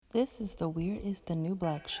This is the Weird is the New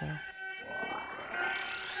Black show.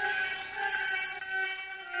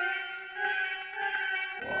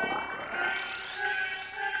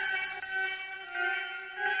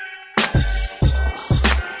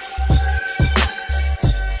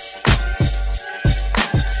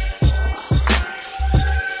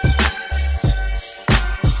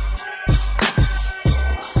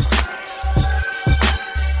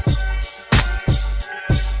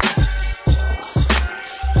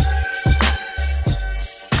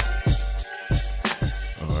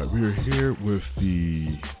 We are here with the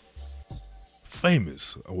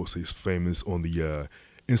famous, I will say famous on the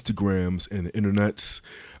Instagrams and the internets,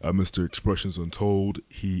 Mr. Expressions Untold.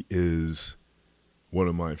 He is one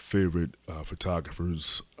of my favorite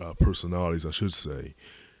photographers, personalities, I should say.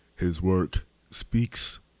 His work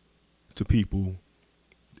speaks to people,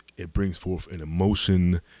 it brings forth an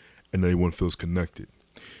emotion, and everyone feels connected.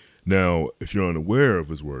 Now, if you're unaware of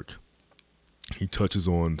his work, he touches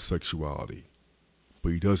on sexuality, but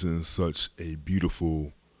he does it in such a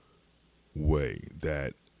beautiful way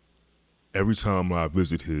that every time I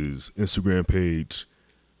visit his Instagram page,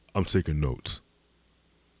 I'm taking notes.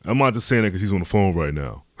 I'm not just saying that because he's on the phone right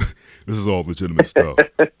now. This is all legitimate stuff.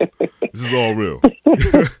 This is all real.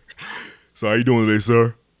 So how you doing today,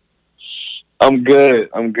 sir? I'm good.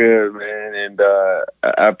 I'm good, man. And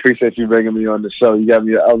I appreciate you bringing me on the show. You got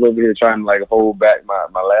me. I was over here trying to like hold back my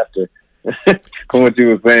laughter from what you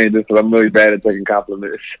were saying, just because I'm really bad at taking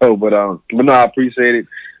compliments. So, but no, I appreciate it.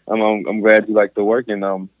 I'm glad you like the work, and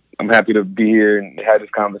I'm happy to be here and have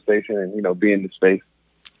this conversation, and be in the space.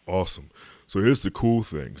 Awesome. So here's the cool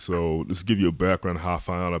thing. So let's give you a background on how I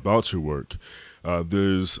found out about your work.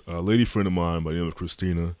 There's a lady friend of mine by the name of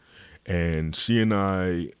Christina, and she and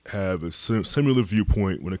I have a similar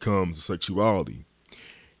viewpoint when it comes to sexuality.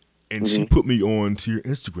 And she put me on to your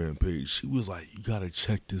Instagram page. She was like, you got to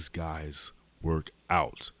check this guy's work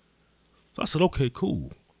out. So I said, okay,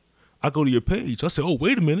 cool. I go to your page. I said, oh,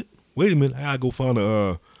 wait a minute. I got to go find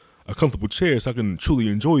a comfortable chair so I can truly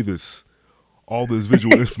enjoy all this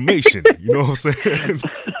visual information. You know what I'm saying?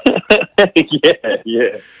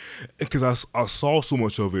 Yeah. Because I saw so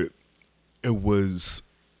much of it, it was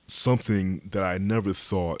something that I never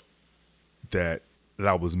thought that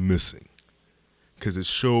I was missing. Because it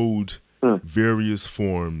showed various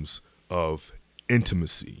forms of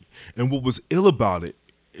intimacy. And what was ill about it,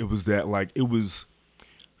 it was that it was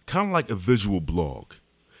kind of like a visual blog.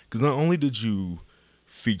 Because not only did you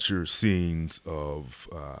feature scenes of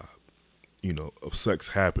sex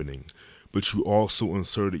happening, but you also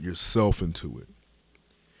inserted yourself into it.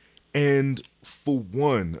 And for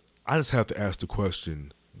one, I just have to ask the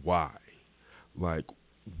question, why? Like,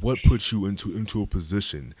 what put you into a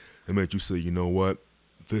position that made you say, you know what,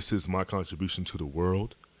 this is my contribution to the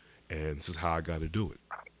world, and this is how I got to do it?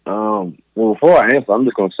 Well, before I answer, I'm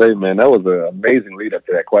just going to say, man, that was an amazing lead up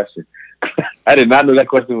to that question. I did not know that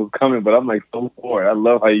question was coming, but I'm so for it. I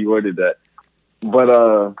love how you worded that.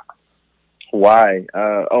 But why?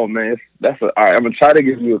 Oh man, all right. I'm gonna try to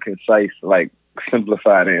give you a concise,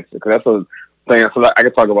 simplified answer, because that's a thing. So I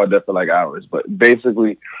can talk about that for hours. But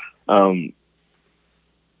basically,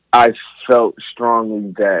 I felt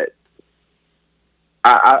strongly that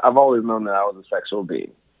I've always known that I was a sexual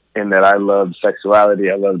being, and that I loved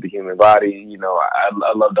sexuality. I loved the human body.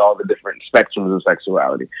 I loved all the different spectrums of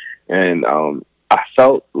sexuality, and I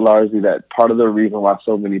felt largely that part of the reason why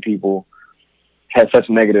so many people had such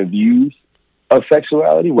negative views of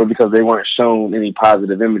sexuality were because they weren't shown any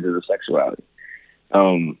positive images of sexuality.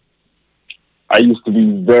 I used to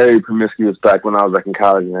be very promiscuous back when I was in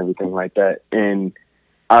college and everything like that, and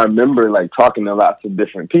I remember talking to lots of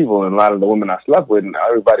different people, and a lot of the women I slept with, and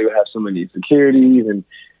everybody would have so many insecurities and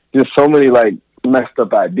just so many messed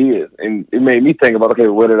up ideas, and it made me think about, okay,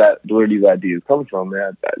 where do these ideas come from,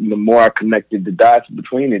 man? The more I connected the dots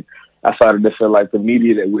between it, I started to feel like the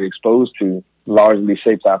media that we're exposed to largely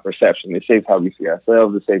shapes our perception. It shapes how we see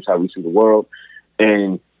ourselves. It shapes how we see the world.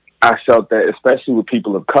 And I felt that, especially with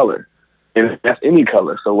people of color, and that's any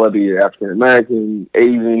color. So whether you're African American,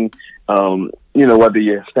 Asian, whether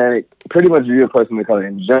you're Hispanic, pretty much you're a person of color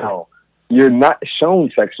in general, you're not shown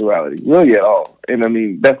sexuality really at all. And I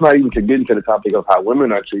mean, that's not even to get into the topic of how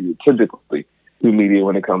women are treated typically through media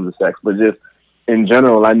when it comes to sex, but just in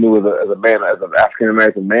general, I knew as a man, as an African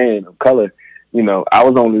American man of color, I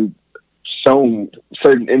was only shown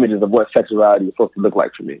certain images of what sexuality was supposed to look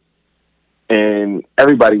like for me. And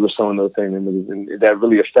everybody was showing those same images, and that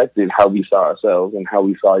really affected how we saw ourselves and how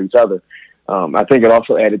we saw each other. I think it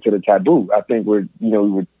also added to the taboo. I think we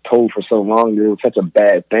were told for so long that it was such a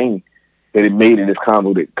bad thing that it made it this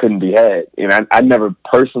combo that couldn't be had. And I never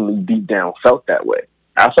personally deep down felt that way.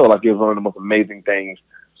 I felt like it was one of the most amazing things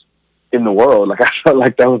in the world. Like I felt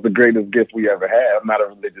like that was the greatest gift we ever had. I'm not a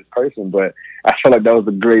religious person, but I felt like that was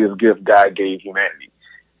the greatest gift God gave humanity.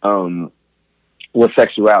 Was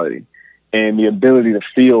sexuality and the ability to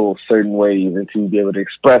feel certain ways and to be able to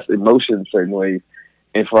express emotions certain ways,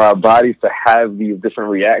 and for our bodies to have these different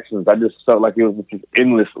reactions. I just felt like it was this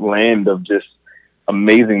endless land of just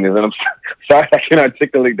amazingness. And I'm sorry I can't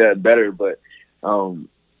articulate that better, but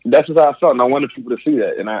that's just how I felt, and I wanted people to see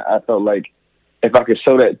that. And I felt like if I could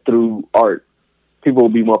show that through art, people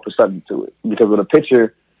would be more perceptive to it. Because with a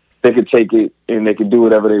picture, they could take it and they could do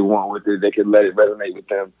whatever they want with it. They could let it resonate with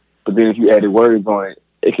them. But then if you added words on it,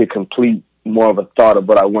 it could complete more of a thought of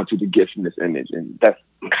what I want you to get from this image. And that's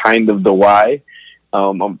kind of the why.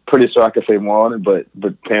 I'm pretty sure I could say more on it, but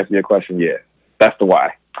to answer your question, yeah, that's the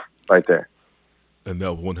why right there. And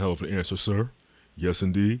that was one hell of an answer, sir. Yes,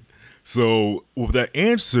 indeed. So with that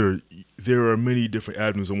answer, there are many different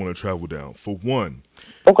avenues I want to travel down. For one,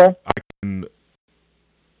 Okay.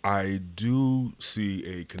 I do see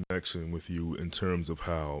a connection with you in terms of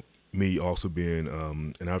how me also being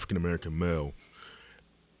an African American male,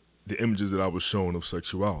 the images that I was shown of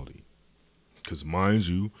sexuality. Because mind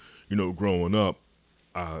you, growing up,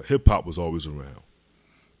 hip hop was always around.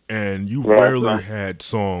 And you rarely had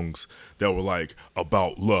songs that were like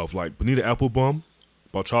about love, like Bonita Applebum,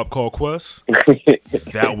 about Tribe Called Quest.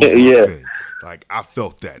 That was my thing. Like I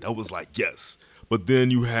felt that. That was like yes. But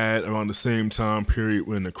then you had around the same time period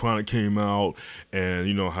when the Chronic came out, and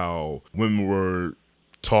you know how women were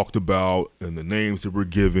talked about and the names that were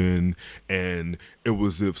given, and it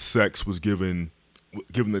was as if sex was given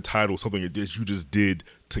the title something that you just did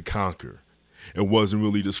to conquer. It wasn't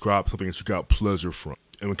really described something that you got pleasure from.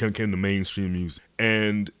 And when it came to mainstream music,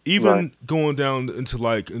 and even going down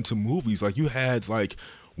into movies, like you had like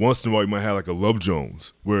once in a while you might have like a Love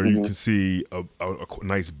Jones where you can see a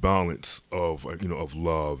nice balance of of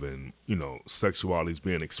love and sexuality is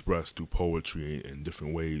being expressed through poetry in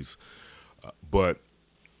different ways, but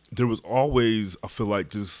there was always, I feel like,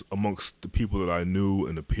 just amongst the people that I knew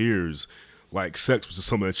and the peers, like sex was just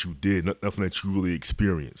something that you did, nothing that you really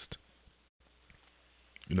experienced.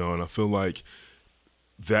 And I feel like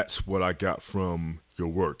that's what I got from your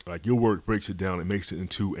work. Like your work breaks it down and makes it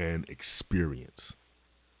into an experience.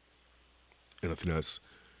 And I think that's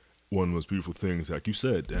one of the most beautiful things, like you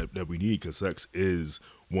said, that we need, because sex is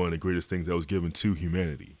one of the greatest things that was given to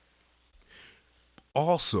humanity.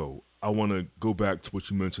 Also, I want to go back to what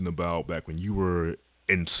you mentioned about back when you were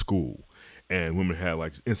in school and women had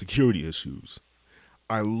like insecurity issues.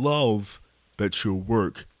 I love that your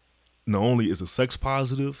work not only is a sex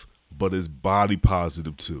positive, but is body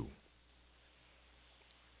positive too.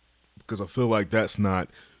 Because I feel like that's not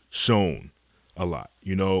shown a lot.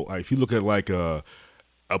 Like if you look at like a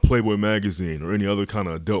Playboy magazine or any other kind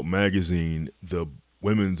of adult magazine, the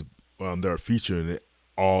women's that are featured in it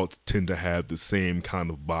all tend to have the same kind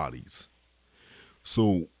of bodies.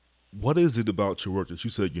 So what is it about your work that you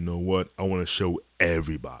said, you know what, I want to show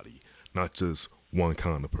everybody, not just one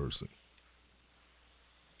kind of person?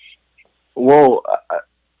 Well,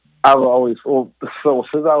 I've always, so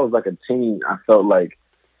since I was like a teen, I felt like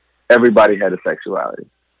everybody had a sexuality.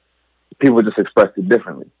 People just expressed it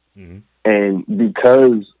differently. Mm-hmm. And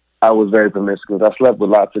because I was very promiscuous, I slept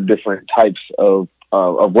with lots of different types of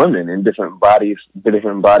women in different bodies,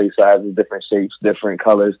 different body sizes, different shapes, different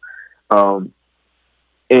colors. And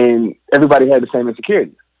everybody had the same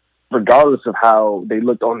insecurities, regardless of how they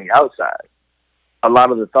looked on the outside. A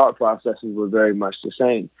lot of the thought processes were very much the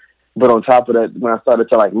same. But on top of that, when I started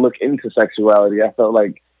to like look into sexuality, I felt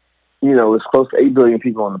like, it's close to 8 billion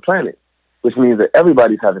people on the planet, which means that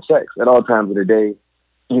everybody's having sex at all times of the day,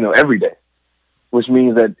 every day, which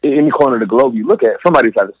means that in any corner of the globe you look at,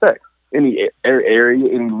 somebody's having sex. Any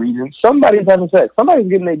area, any region, somebody's having sex. Somebody's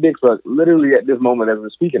getting their dick sucked literally at this moment as we're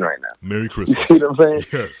speaking right now. Merry Christmas. You see what I'm saying?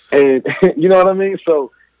 Yes. And you know what I mean?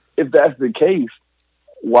 So if that's the case,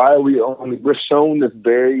 why are we're shown this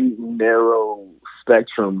very narrow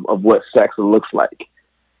spectrum of what sex looks like?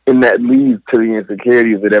 And that leads to the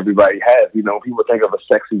insecurities that everybody has. People think of a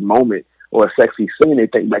sexy moment or a sexy scene, they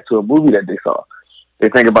think back to a movie that they saw. They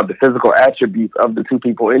think about the physical attributes of the two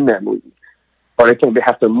people in that movie. Or they think they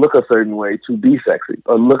have to look a certain way to be sexy,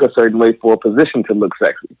 or look a certain way for a position to look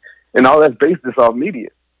sexy. And all that's based off media.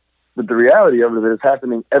 But the reality of it is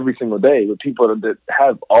happening every single day with people that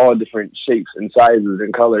have all different shapes and sizes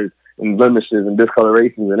and colors and blemishes and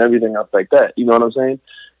discolorations and everything else like that. You know what I'm saying?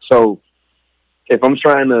 So if I'm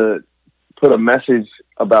trying to put a message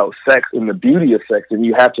about sex and the beauty of sex, then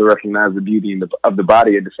you have to recognize the beauty of the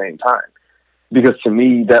body at the same time. Because to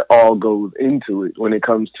me, that all goes into it when it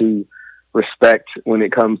comes to respect, when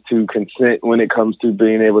it comes to consent, when it comes to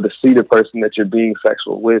being able to see the person that you're being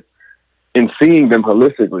sexual with and seeing them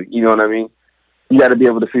holistically. You know what I mean? You got to be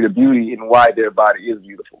able to see the beauty and why their body is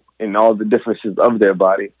beautiful and all the differences of their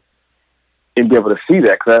body, and be able to see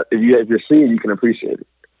that. Because if you're seeing, you can appreciate it.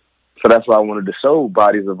 So that's why I wanted to show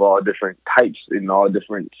bodies of all different types and all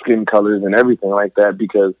different skin colors and everything like that,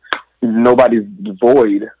 because nobody's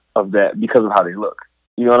devoid of that because of how they look.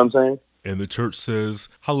 You know what I'm saying? And the church says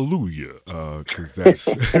hallelujah, because that's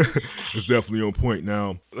it's definitely on point.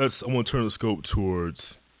 Now, I want to turn the scope to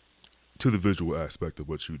the visual aspect of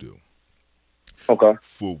what you do. Okay.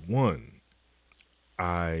 For one,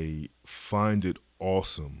 I find it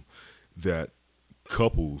awesome that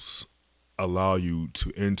couples allow you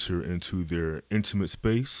to enter into their intimate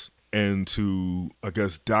space and to, I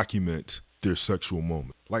guess, document their sexual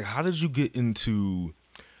moment. Like, how did you get into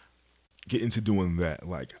doing that?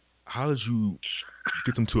 Like, how did you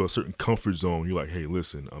get them to a certain comfort zone? You're like, hey,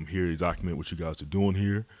 listen, I'm here to document what you guys are doing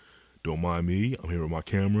here. Don't mind me. I'm here with my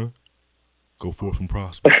camera. Go forth and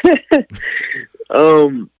prosper.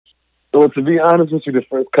 Well, to be honest with you, the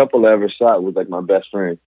first couple I ever shot was like my best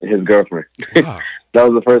friend and his girlfriend. Wow. That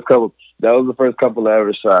was the first couple I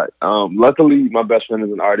ever shot. Luckily, my best friend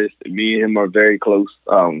is an artist. Me and him are very close.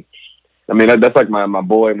 I mean, that's like my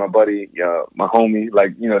boy, my buddy, my homie,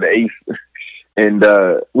 like, you know, the ace. And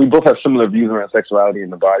we both have similar views around sexuality in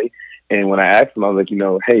the body. And when I asked him, I was like,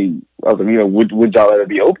 would y'all ever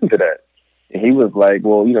be open to that? And he was like,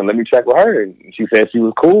 well, let me check with her. And she said she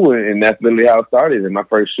was cool. And that's literally how it started. And my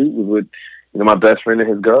first shoot was with, my best friend and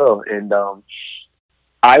his girl. And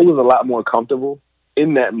I was a lot more comfortable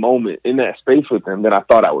in that moment, in that space with them than I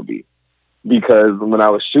thought I would be. Because when I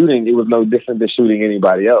was shooting, it was no different than shooting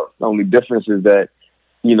anybody else. The only difference is that,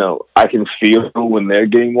 I can feel when they're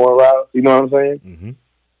getting more aroused. You know what I'm saying? Mm-hmm.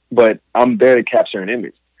 But I'm there to capture an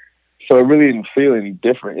image. So it really didn't feel any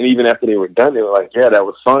different. And even after they were done, they were like, yeah, that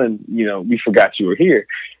was fun. We forgot you were here.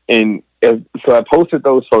 And so I posted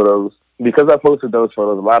those photos. Because I posted those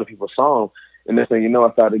photos, a lot of people saw them. And next thing you know,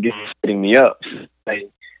 I started getting me up. Like,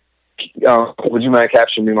 would you mind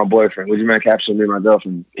capturing me and my boyfriend? Would you mind capturing me and my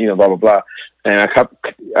girlfriend? Blah, blah, blah. And I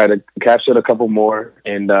captured a couple more.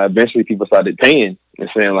 And eventually people started paying and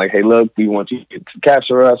saying, like, hey, look, we want you to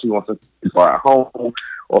capture us. We want to for our home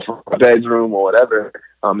or for our bedroom or whatever.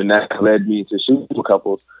 And that led me to shoot with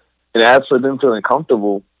couples. And as for them feeling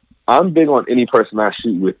comfortable, I'm big on any person I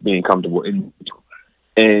shoot with being comfortable.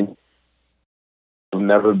 And I've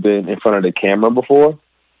never been in front of the camera before.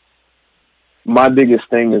 My biggest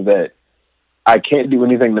thing is that I can't do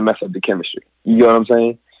anything to mess up the chemistry. You know what I'm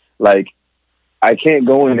saying? Like, I can't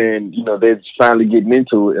go in there and, they're finally getting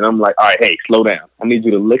into it. And I'm like, all right, hey, slow down. I need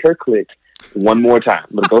you to lick her clit one more time,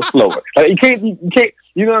 but go slower. Like, you can't,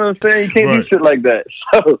 you know what I'm saying? You can't do shit like that.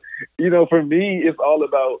 So, for me, it's all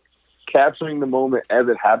about capturing the moment as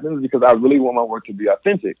it happens, because I really want my work to be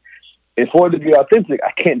authentic. And for it to be authentic,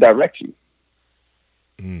 I can't direct you.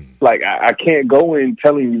 Like, I can't go in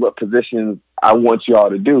telling you what positions I want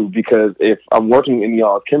y'all to do, because if I'm working in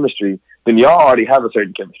y'all's chemistry, then y'all already have a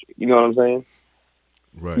certain chemistry. You know what I'm saying?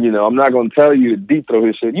 Right. I'm not going to tell you to deep throw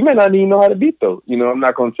his shit. You may not even know how to deep throw. I'm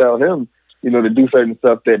not going to tell him, to do certain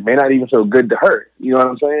stuff that may not even feel good to her. You know what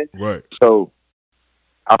I'm saying? Right. So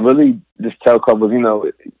I really just tell couples,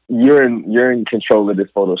 you're in control of this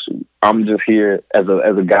photo shoot. I'm just here as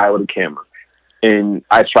a guy with a camera. And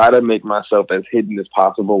I try to make myself as hidden as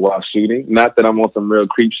possible while shooting. Not that I'm on some real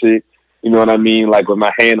creep shit, you know what I mean? Like, with my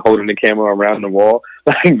hand holding the camera around the wall.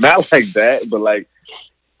 Like, not like that, but like,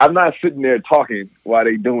 I'm not sitting there talking while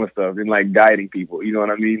they doing stuff and like guiding people. You know what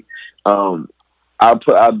I mean?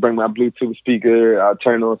 I'll bring my Bluetooth speaker. I'll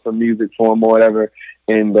turn on some music for them or whatever.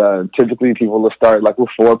 And typically people will start like with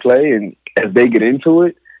foreplay, and as they get into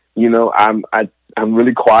it, I'm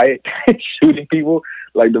really quiet shooting people.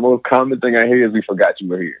 Like, the most common thing I hear is, we forgot you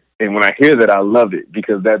were here. And when I hear that, I love it,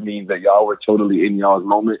 because that means that y'all were totally in y'all's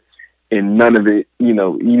moment, and none of it, you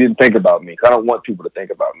didn't think about me. I don't want people to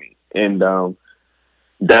think about me. And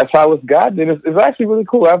that's how it's gotten. And it's actually really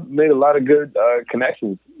cool. I've made a lot of good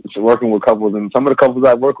connections working with couples, and some of the couples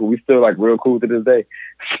I work with, we still like real cool to this day.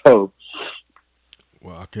 So,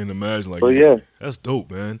 well, I can't imagine. Like, yeah, that's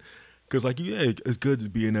dope, man. Because it's good to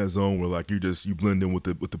be in that zone where like you blend in with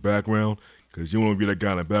the background, because you don't want to be that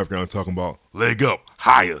guy in the background talking about leg up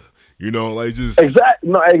higher. Just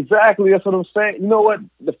exactly. That's what I'm saying. You know what?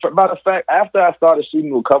 Matter of fact, after I started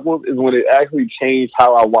shooting with couples is when it actually changed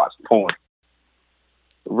how I watched porn.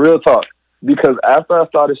 Real talk. Because after I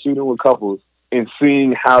started shooting with couples and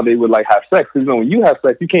seeing how they would like have sex, because when you have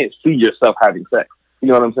sex, you can't see yourself having sex. You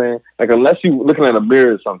know what I'm saying? Like, unless you're looking at a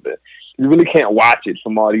mirror or something. You really can't watch it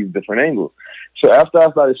from all these different angles. So after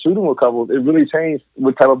I started shooting with couples, it really changed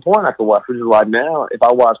what type of porn I could watch, which is why now if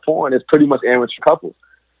I watch porn, it's pretty much amateur couples.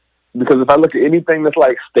 Because if I look at anything that's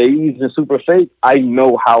like staged and super fake, I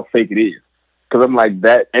know how fake it is. Because I'm like,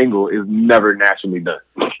 that angle is never naturally done.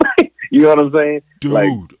 You know what I'm saying? Dude, like,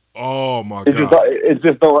 oh my God. It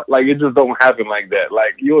just don't happen like that.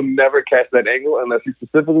 Like, you'll never catch that angle unless you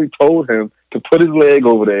specifically told him to put his leg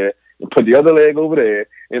over there and put the other leg over there.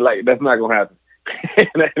 And like, that's not going to happen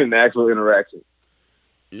in an actual interaction.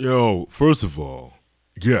 Yo, first of all,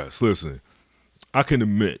 yes, listen, I can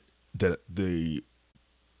admit that the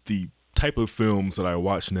type of films that I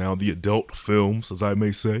watch now, the adult films, as I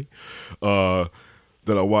may say, that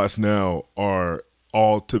I watch now are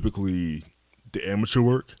all typically the amateur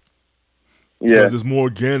work. Yeah. Because it's more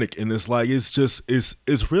organic, and it's like,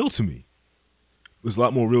 it's real to me. It's a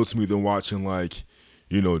lot more real to me than watching, like,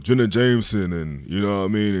 you know, Jenna Jameson and, you know what I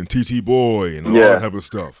mean, and TT Boy and all that type of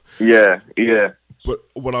stuff. Yeah, yeah. But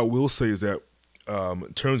what I will say is that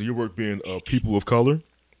in terms of your work being people of color,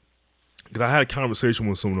 because I had a conversation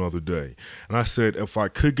with someone the other day, and I said if I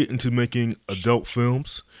could get into making adult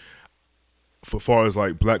films, for far as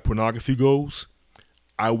like black pornography goes,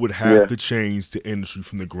 I would have to change the industry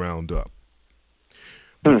from the ground up.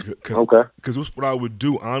 Because what I would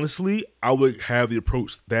do, honestly, I would have the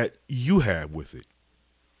approach that you have with it.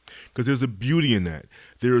 Because there's a beauty in that.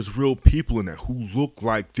 There's real people in that who look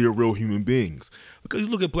like they're real human beings. Because you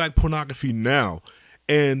look at black pornography now,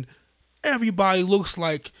 and everybody looks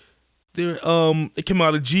like they're it came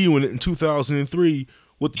out of G-Unit in 2003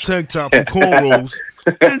 with the tank tops and cornrows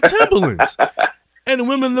and Timberlands. And the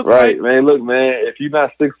women look right, like... man, look, man, if you're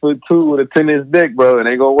not 6'2" with a 10-inch dick, bro, it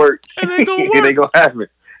ain't gonna work. It ain't gonna work. It ain't gonna happen.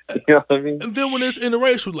 You know what I mean? And then when it's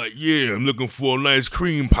interracial, like, yeah, I'm looking for a nice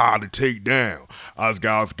cream pie to take down. I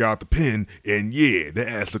got the pen, and yeah, the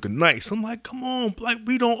ass looking nice. I'm like, come on, like,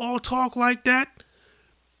 we don't all talk like that.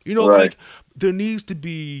 You know, like, there needs to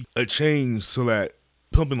be a change so that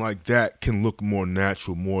something like that can look more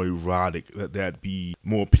natural, more erotic, that be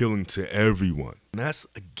more appealing to everyone. And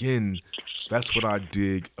that's what I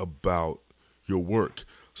dig about your work.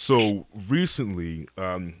 So recently,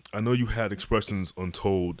 I know you had Expressions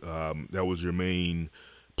Untold, that was your main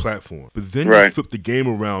platform. But then you flipped the game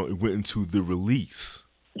around and went into the release.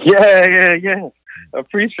 Yeah.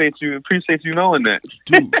 Appreciate you knowing that.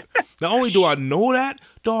 Dude, not only do I know that,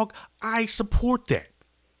 dog, I support that.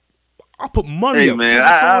 I'll put money up. Man,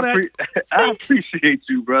 I appreciate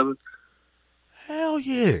you, brother. Hell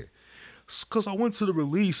yeah. Because I went to the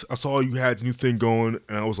release, I saw you had the new thing going,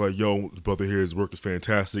 and I was like, yo, this brother here, his work is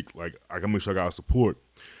fantastic. Like, I gotta make sure I got support.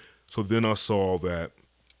 So then I saw that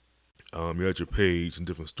you had your page and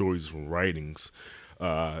different stories from writings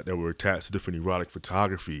that were attached to different erotic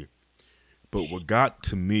photography. But what got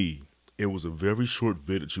to me, it was a very short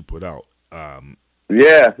vid that you put out.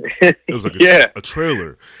 It was like a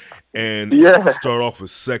trailer. And start off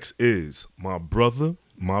with Sex Is. My brother.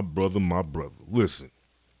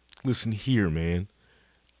 Listen here, man.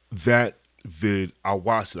 That vid, I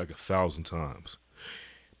watched it like 1,000 times.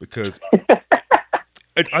 Because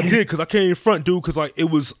I did, because I came in front, dude, because like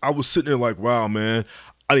I was sitting there like, wow, man,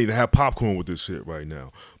 I need to have popcorn with this shit right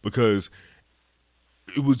now. Because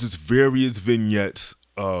it was just various vignettes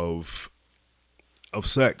of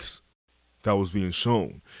sex that was being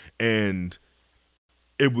shown. And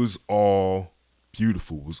it was all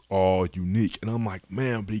beautiful. It was all unique. And I'm like,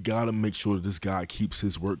 man, but he got to make sure that this guy keeps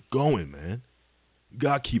his work going, man. You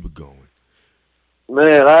got to keep it going.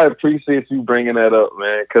 Man, I appreciate you bringing that up,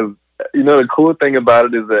 man, because, you know, the cool thing about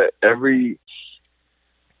it is that every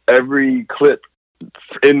clip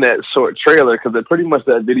in that short trailer, because pretty much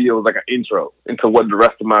that video is like an intro into what the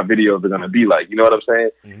rest of my videos are going to be like. You know what I'm saying?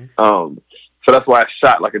 Mm-hmm. So that's why I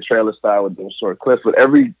shot like a trailer style with those short clips. But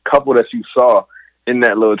every couple that you saw in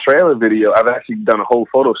that little trailer video, I've actually done a whole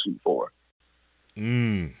photo shoot for.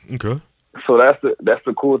 Okay. So that's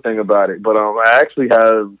the cool thing about it. But I actually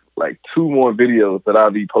have like 2 more videos that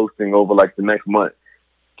I'll be posting over like the next month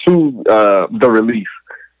to the release.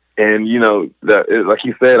 And you know, like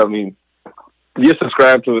you said, I mean, you're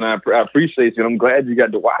subscribed to it, and I appreciate you. And I'm glad you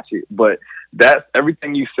got to watch it. But that's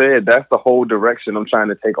everything you said. That's the whole direction I'm trying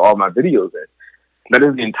to take all my videos in. That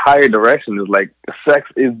is the entire direction. Is like sex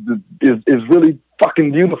is really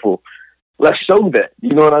fucking beautiful. Let's show that.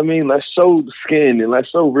 You know what I mean? Let's show skin and let's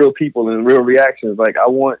show real people and real reactions. Like, I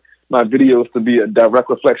want my videos to be a direct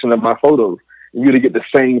reflection of my photos. And you to get the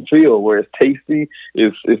same feel where it's tasty,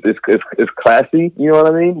 it's classy. You know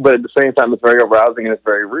what I mean? But at the same time, it's very arousing and it's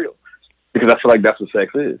very real, because I feel like that's what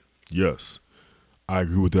sex is. Yes, I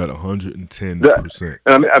agree with that 110%.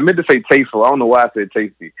 I meant to say tasteful. I don't know why I said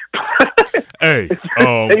tasty. Hey,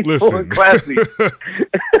 Tasteful listen. and classy.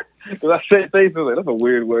 Because I said tasteful, like, that's a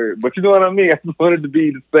weird word, but you know what I mean. I just wanted to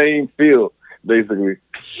be the same feel, basically.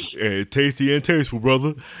 Hey, tasty and tasteful,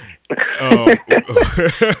 brother.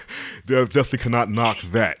 Definitely cannot knock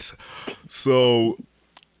that. So,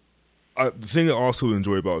 the thing I also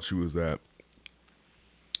enjoy about you is that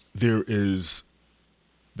there is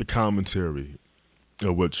the commentary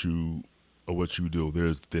of what you do.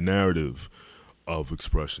 There's the narrative of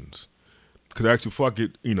expressions. Because actually, before I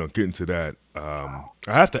get into that, I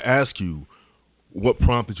have to ask you what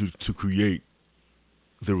prompted you to create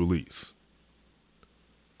the release.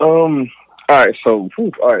 All right. So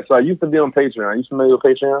I used to be on Patreon. Are you familiar with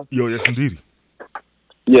Patreon? Yo, yes, indeed.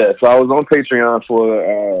 Yeah. So I was on Patreon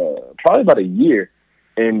for probably about a year,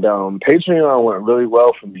 and Patreon went really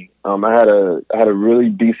well for me. I had a really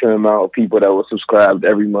decent amount of people that were subscribed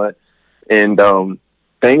every month, and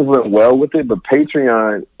things went well with it. But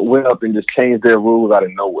Patreon went up and just changed their rules out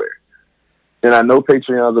of nowhere. And I know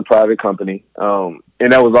Patreon is a private company, and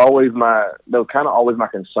that was kind of always my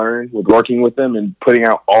concern with working with them and putting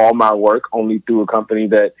out all my work only through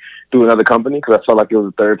another company, because I felt like it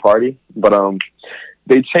was a third party. But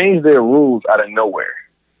they changed their rules out of nowhere,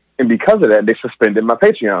 and because of that, they suspended my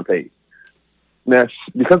Patreon page. Now,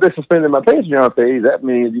 because they suspended my Patreon page, that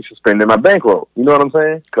means you suspended my bankroll. You know what I'm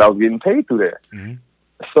saying? Because I was getting paid through there. Mm-hmm.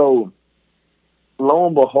 So, lo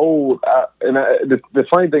and behold, the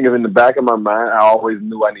funny thing is, in the back of my mind, I always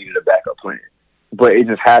knew I needed a backup plan, but it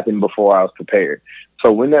just happened before I was prepared.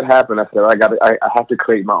 So when that happened, I said, I have to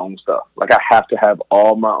create my own stuff. Like, I have to have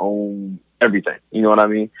all my own everything. You know what I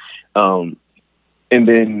mean? And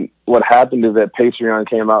then what happened is that Patreon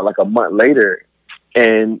came out like a month later,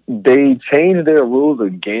 and they changed their rules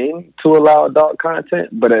again to allow adult content.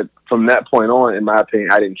 But from that point on, in my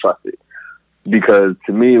opinion, I didn't trust it. Because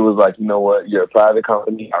to me, it was like, you know what, you're a private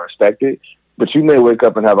company, I respect it, but you may wake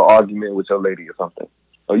up and have an argument with your lady or something.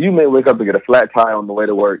 Or you may wake up and get a flat tire on the way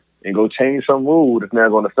to work and go change some rule that's now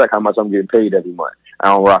going to affect how much I'm getting paid every month. I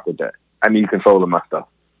don't rock with that. I need control of my stuff.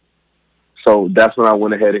 So that's when I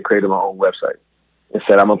went ahead and created my own website and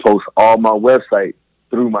said I'm going to post all my website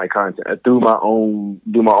through my content, do my own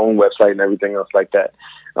website and everything else like that.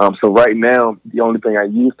 So right now, the only thing I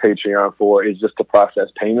use Patreon for is just to process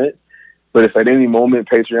payment. But if at any moment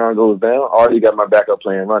Patreon goes down, I already got my backup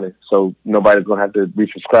plan running. So nobody's going to have to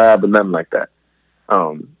resubscribe or nothing like that.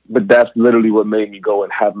 But that's literally what made me go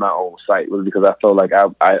and have my own site, was because I felt like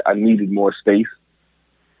I needed more space,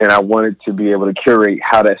 and I wanted to be able to curate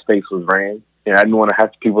how that space was ran. And I didn't want to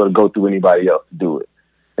have people to go through anybody else to do it.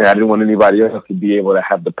 And I didn't want anybody else to be able to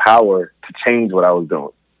have the power to change what I was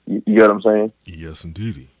doing. You get what I'm saying? Yes,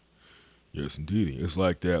 indeedy. Yes, indeedy. It's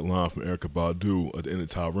like that line from Erykah Badu at the end of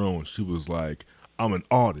Tyrone. She was like, I'm an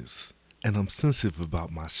artist, and I'm sensitive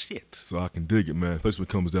about my shit. So I can dig it, man. Especially when it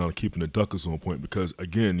comes down to keeping the duckers on point, because,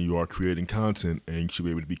 again, you are creating content, and you should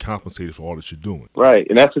be able to be compensated for all that you're doing. Right,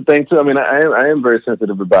 and that's the thing, too. I mean, I am very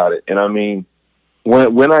sensitive about it. And, I mean,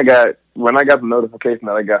 when I got the notification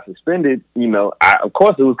that I got suspended, of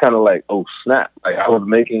course it was kind of like, oh, snap. Like, I was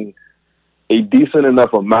making a decent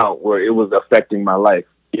enough amount where it was affecting my life.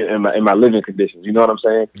 In my living conditions, you know what I'm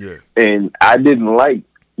saying? Yeah. And I didn't like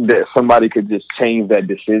that somebody could just change that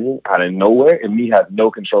decision out of nowhere and me have no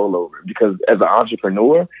control over it. Because as an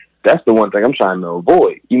entrepreneur, that's the one thing I'm trying to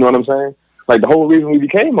avoid. You know what I'm saying? Like, the whole reason we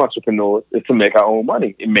became entrepreneurs is to make our own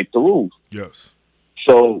money and make the rules. Yes.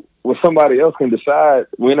 So when somebody else can decide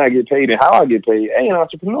when I get paid and how I get paid, I ain't an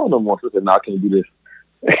entrepreneur no more. So I said, no, I can't do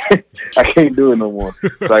this. I can't do it no more.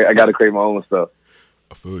 So I got to create my own stuff.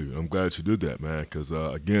 I feel you. I'm glad you did that, man, because,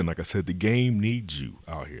 again, like I said, the game needs you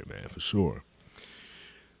out here, man, for sure.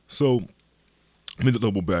 So let me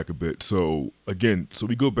double back a bit. So, again,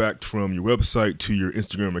 we go back from your website to your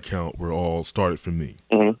Instagram account where it all started for me.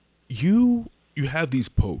 Mm-hmm. You have these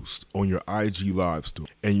posts on your IG live store,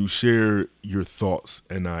 and you share your thoughts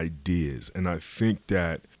and ideas. And I think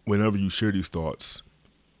that whenever you share these thoughts,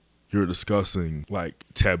 you're discussing, like,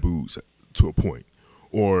 taboos to a point,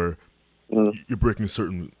 or you're breaking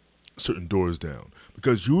certain doors down,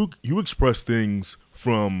 because you express things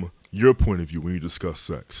from your point of view when you discuss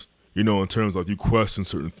sex. In terms of you question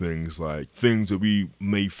certain things, like things that we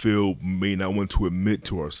may not want to admit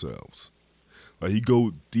to ourselves. Like, you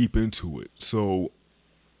go deep into it. So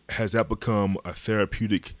has that become a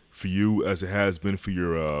therapeutic for you as it has been for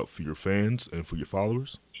your fans and for your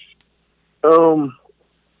followers?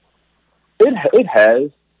 It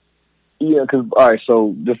has. Yeah, because, all right,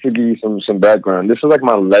 so just to give you some background, this is like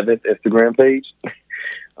my 11th Instagram page.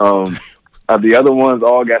 The other ones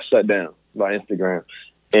all got shut down. by Instagram.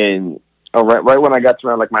 And right when I got to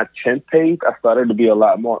around like my 10th page, I started to be a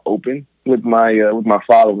lot more open with my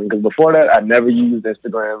following. Because before that, I never used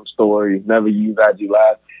Instagram stories, never used IG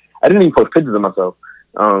Live. I didn't even post pictures of myself.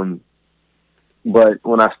 But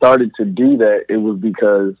when I started to do that, it was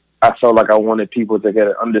because I felt like I wanted people to get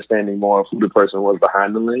an understanding more of who the person was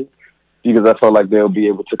behind the link, because I felt like they'll be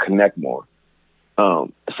able to connect more.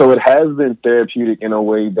 So it has been therapeutic in a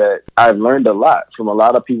way that I've learned a lot from a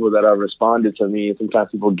lot of people that have responded to me. And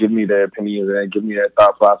sometimes people give me their opinions and give me their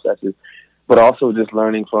thought processes, but also just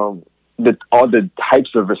learning from all the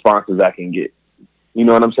types of responses I can get. You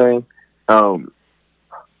know what I'm saying?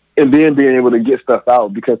 And then being able to get stuff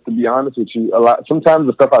out, because to be honest with you, sometimes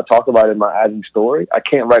the stuff I talk about in my IG story, I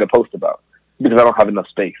can't write a post about because I don't have enough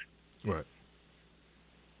space. Right.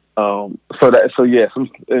 Sometimes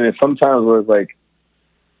where it's like,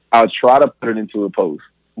 I'll try to put it into a post,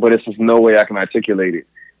 but it's just no way I can articulate it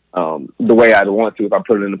the way I'd want to if I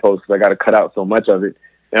put it in the post, because I got to cut out so much of it.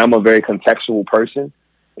 And I'm a very contextual person,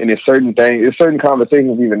 and there's certain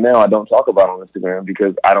conversations even now I don't talk about on Instagram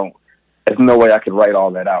because there's no way I could write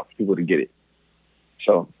all that out for people to get it.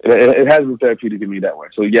 So it has been therapeutic to me that way.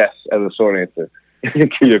 So yes, as a short answer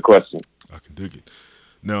to your question. I can dig it.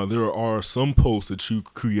 Now, there are some posts that you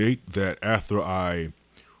create that after I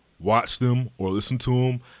watch them or listen to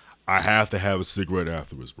them, I have to have a cigarette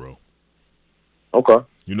afterwards, bro. Okay.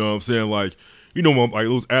 You know what I'm saying? Like, you know, like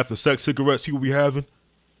those after sex cigarettes people be having?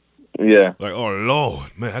 Yeah. Like, oh,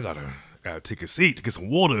 Lord, man, I gotta take a seat to get some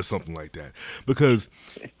water or something like that. Because,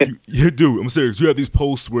 dude, I'm serious. You have these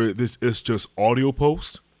posts where it's just audio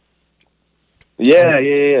posts?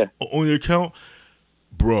 Yeah. On your account?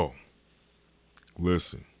 Bro,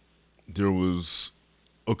 listen, there was,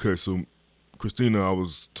 okay, so Christina, I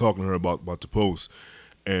was talking to her about the post,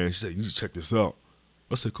 and she said, you need to check this out.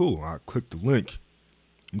 I said, cool. I clicked the link.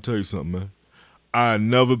 Let me tell you something, man. I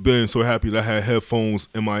never been so happy that I had headphones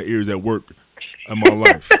in my ears at work in my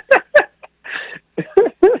life.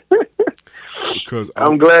 Because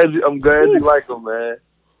I'm glad you like them, man.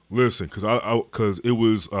 Listen, because it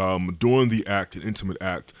was during the act, an intimate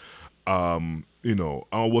act. You know,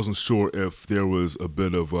 I wasn't sure if there was a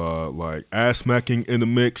bit of like ass smacking in the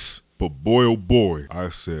mix, but boy, oh boy, I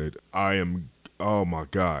said, oh my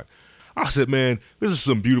God. I said, man, this is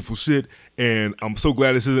some beautiful shit, and I'm so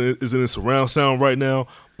glad this isn't in surround sound right now,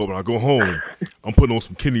 but when I go home, I'm putting on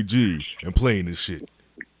some Kenny G and playing this shit.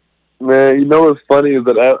 Man, you know what's funny is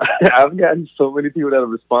that I've gotten so many people that have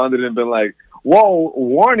responded and been like, whoa,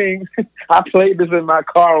 warning, I played this in my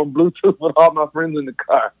car on Bluetooth with all my friends in the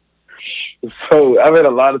car. So I've had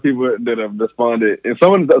a lot of people that have responded, and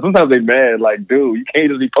sometimes they mad, like, dude, you can't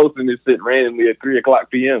just be posting this shit randomly at 3:00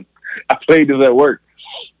 p.m. I played this at work.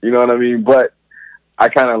 You know what I mean? But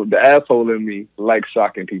the asshole in me likes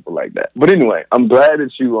shocking people like that. But anyway, I'm glad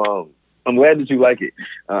that you like it.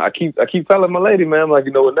 I keep telling my lady, man, like,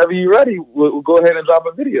 you know, whenever you're ready, we'll go ahead and drop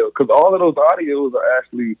a video, because all of those audios are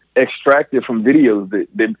actually extracted from videos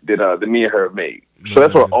that me and her have made. So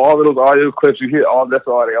that's where all of those audio clips you hear, that's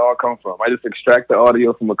where they all come from. I just extract the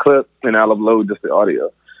audio from a clip and I'll upload just the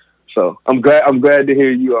audio. So I'm glad to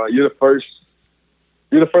hear you. You're the first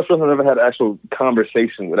person I've ever had an actual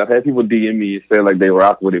conversation with. I've had people DM me and say like they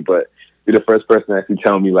rock with it, but you're the first person to actually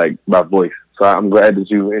tell me like my voice. So I'm glad that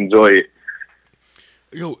you enjoy it.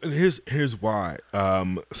 Yo, and here's why.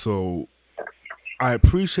 So I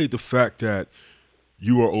appreciate the fact that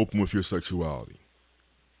you are open with your sexuality,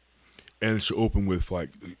 and you're open with like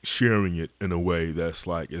sharing it in a way that's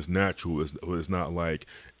like as natural as it's not like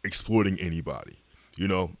exploiting anybody, you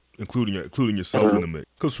know, including yourself in the mix.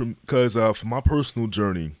 Because for my personal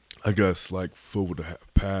journey, I guess like for the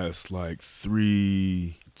past like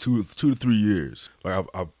 2 to 3 years, like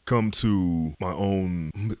I've come to my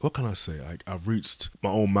own, what can I say? Like I've reached my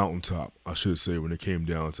own mountaintop, I should say, when it came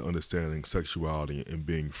down to understanding sexuality and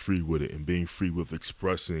being free with it and being free with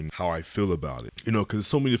expressing how I feel about it. You know, because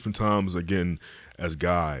so many different times, again, as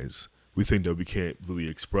guys, we think that we can't really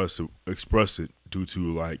express it due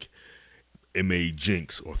to like it may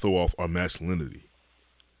jinx or throw off our masculinity.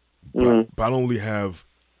 But I don't really have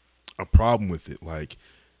a problem with it. Like,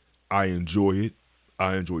 I enjoy it.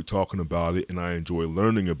 I enjoy talking about it, and I enjoy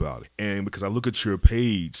learning about it. And because I look at your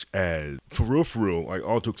page as, for real, like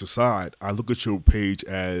all jokes aside, I look at your page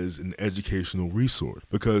as an educational resource,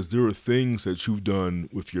 because there are things that you've done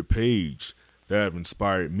with your page that have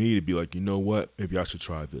inspired me to be like, you know what, maybe I should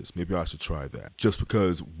try this. Maybe I should try that. Just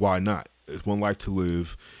because, why not? It's one life to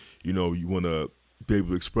live. You know, you want to be able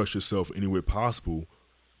to express yourself any way possible.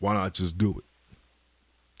 Why not just do it?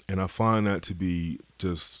 And I find that to be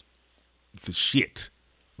just the shit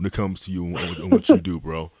when it comes to you and what you do,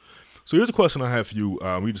 bro. So here's a question I have for you.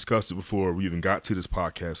 We discussed it before we even got to this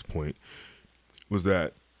podcast point. Was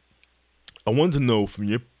that I wanted to know from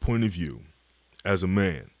your point of view as a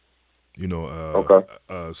man, Okay.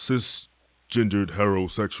 a cisgendered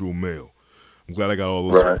heterosexual male. I'm glad I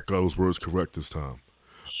got got those words correct this time.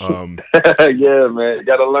 Yeah, man. You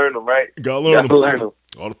gotta learn them, right? Gotta learn them.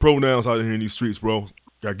 All the pronouns out here in these streets, bro.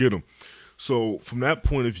 Gotta get them. So from that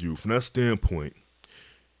point of view, from that standpoint,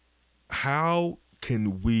 how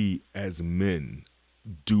can we as men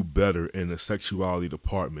do better in the sexuality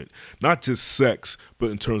department? Not just sex, but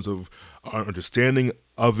in terms of our understanding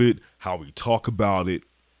of it, how we talk about it,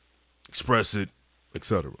 express it,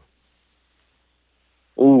 etc.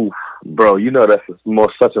 Ooh, bro, that's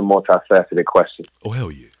such a multifaceted question. Oh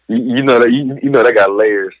hell yeah! You know that got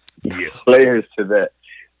layers. Yeah, layers to that.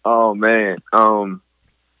 Oh man.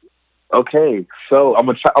 Okay, so I'm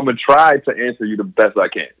gonna try to answer you the best I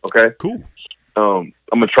can. Okay. Cool. I'm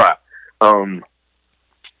gonna try.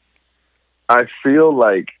 I feel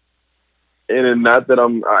like, and not that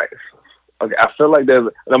I'm. Okay, I feel like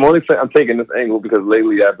and I'm taking this angle because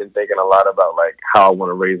lately I've been thinking a lot about like how I want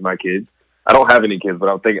to raise my kids. I don't have any kids, but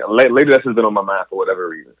I'm thinking lately that's just been on my mind for whatever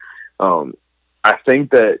reason. I think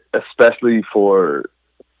that especially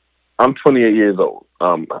I'm 28 years old.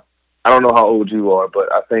 I don't know how old you are,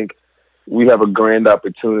 but I think we have a grand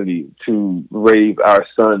opportunity to raise our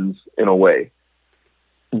sons in a way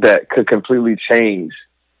that could completely change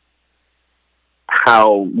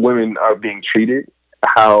how women are being treated,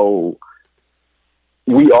 how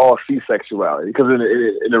we all see sexuality. Because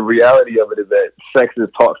in the reality of it is that sex is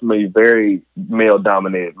taught from a very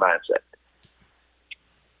male-dominated mindset.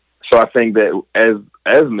 So I think that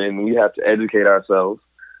as men, we have to educate ourselves.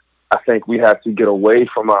 I think we have to get away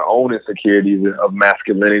from our own insecurities of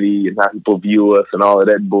masculinity and how people view us and all of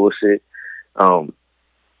that bullshit. And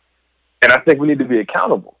I think we need to be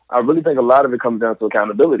accountable. I really think a lot of it comes down to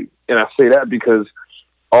accountability. And I say that because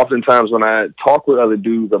oftentimes when I talk with other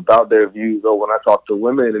dudes about their views, or when I talk to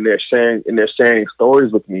women and they're sharing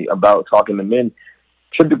stories with me about talking to men,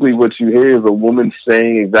 typically what you hear is a woman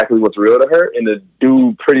saying exactly what's real to her and the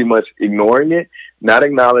dude pretty much ignoring it, not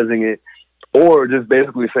acknowledging it, or just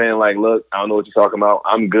basically saying like, look, I don't know what you're talking about.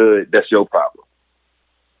 I'm good. That's your problem.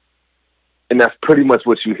 And that's pretty much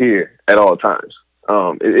what you hear at all times.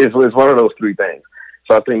 It's one of those three things.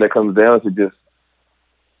 So I think that comes down to just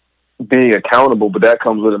being accountable, but that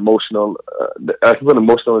comes with emotional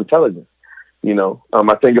intelligence.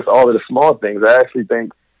 I think it's all of the small things. I actually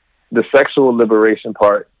think the sexual liberation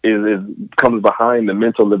part comes behind the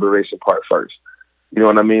mental liberation part first. You know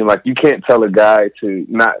what I mean? Like, you can't tell a guy to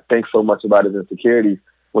not think so much about his insecurities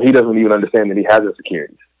when he doesn't even understand that he has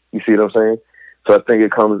insecurities. You see what I'm saying? So I think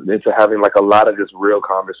it comes into having like a lot of just real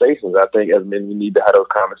conversations. I think as men, we need to have those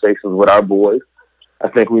conversations with our boys. I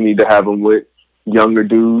think we need to have them with younger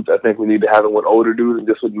dudes. I think we need to have them with older dudes and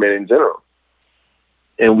just with men in general.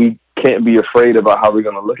 And we can't be afraid about how we're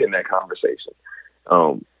going to look in that conversation.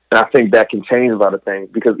 And I think that can change a lot of things,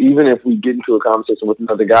 because even if we get into a conversation with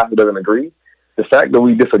another guy who doesn't agree, the fact that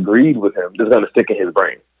we disagreed with him is going to stick in his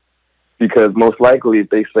brain. Because most likely if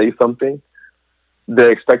they say something,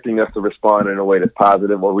 they're expecting us to respond in a way that's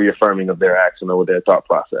positive or reaffirming of their action or their thought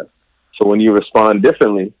process. So when you respond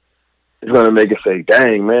differently, it's going to make us say,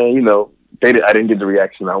 dang, man, I didn't get the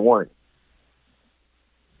reaction I wanted.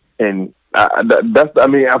 And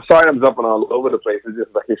I'm sorry I'm jumping all over the place. It's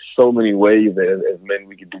just like there's so many ways as men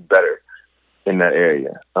we can do better in that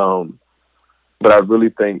area. But I really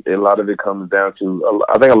think a lot of it comes down to,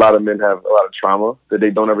 I think a lot of men have a lot of trauma that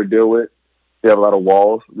they don't ever deal with. They have a lot of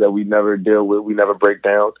walls that we never deal with. We never break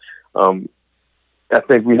down. I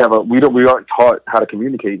think we aren't taught how to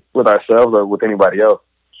communicate with ourselves or with anybody else.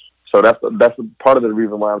 So that's part of the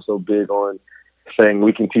reason why I'm so big on saying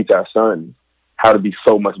we can teach our sons how to be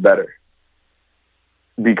so much better,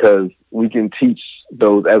 because we can teach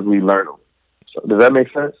those as we learn them. So does that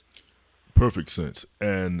make sense? Perfect sense.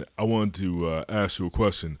 And I wanted to ask you a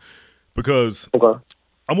question, because okay.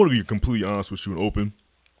 I want to be completely honest with you and open,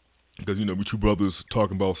 because, we two brothers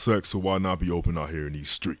talking about sex, so why not be open out here in these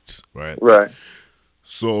streets, right? Right.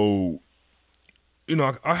 So,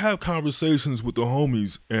 I have conversations with the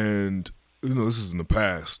homies, and, this is in the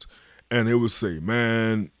past, and they would say,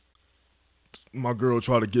 man, my girl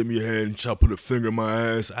tried to get me ahead and tried to put a finger in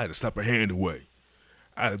my ass. I had to slap her hand away.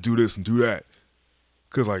 I had to do this and do that.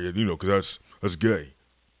 Because, because that's gay.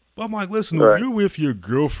 But I'm like, listen, right. If you're with your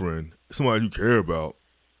girlfriend, somebody you care about,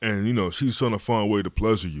 and, she's trying to find a way to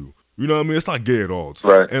pleasure you, you know what I mean? It's not gay at all.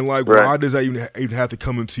 Right. And, why does that even have to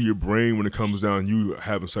come into your brain when it comes down to you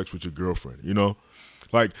having sex with your girlfriend,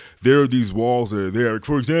 Like, there are these walls that are there.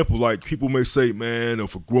 For example, like, people may say, man,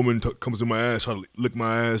 if a woman comes in my ass, try to lick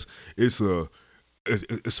my ass, it's a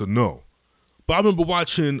no. But I remember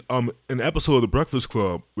watching an episode of The Breakfast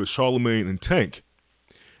Club with Charlamagne and Tank,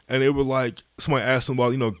 and it was like, somebody asked them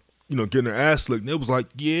about, getting their ass licked, and it was like,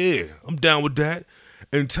 yeah, I'm down with that.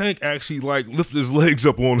 And Tank actually like lifted his legs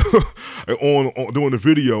up on on doing the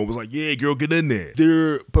video and was like, yeah, girl, get in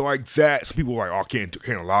there. But like that, some people are like, oh, can't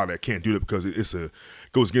allow that, can't do that because it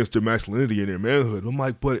goes against their masculinity and their manhood. I'm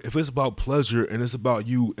like, but if it's about pleasure and it's about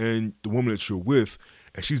you and the woman that you're with,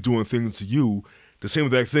 and she's doing things to you, the same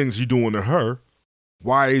exact things you're doing to her,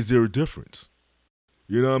 why is there a difference?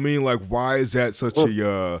 You know what I mean? Like, why is that such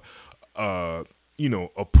a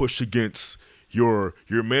push against your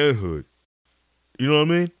manhood? You know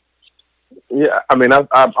what I mean? Yeah, I mean, I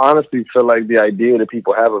honestly feel like the idea that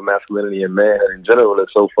people have of masculinity and manhood in general is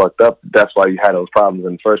so fucked up. That's why you had those problems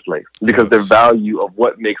in the first place. Because their value of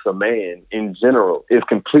what makes a man in general is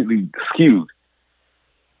completely skewed.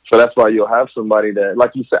 So that's why you'll have somebody that,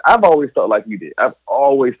 like you said, I've always thought like you did. I've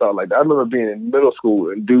always thought like that. I remember being in middle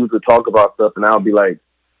school and dudes would talk about stuff and I'll be like,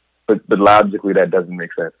 but logically that doesn't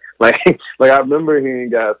make sense. Like I remember hearing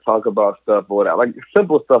guys talk about stuff or whatever, like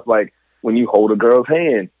simple stuff like when you hold a girl's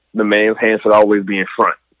hand, the man's hand should always be in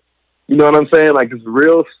front. You know what I'm saying? Like it's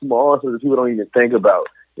real small stuff that people don't even think about.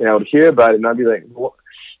 You know, to hear about it and I'd be like, what?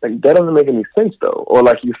 Like that doesn't make any sense though. Or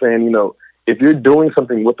like you're saying, if you're doing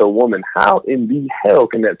something with a woman, how in the hell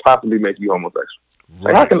can that possibly make you homosexual?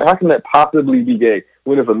 Right. Like how can that possibly be gay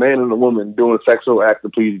when it's a man and a woman doing sexual acts to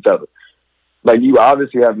please each other? Like you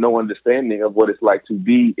obviously have no understanding of what it's like to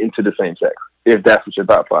be into the same sex, if that's what your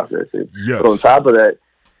thought process is. Yes. But on top of that,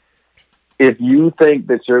 if you think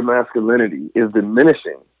that your masculinity is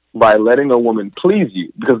diminishing by letting a woman please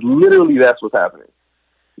you, because literally that's what's happening,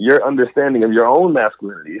 your understanding of your own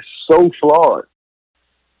masculinity is so flawed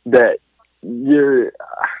that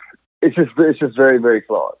it's just very, very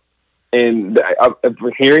flawed. And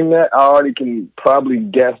hearing that, I already can probably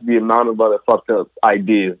guess the amount of other fucked up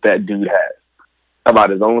ideas that dude has about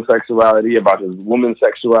his own sexuality, about his woman's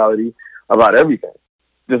sexuality, about everything.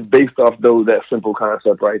 Just based off that simple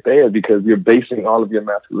concept right there, because you're basing all of your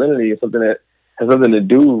masculinity on something that has nothing to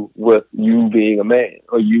do with you being a man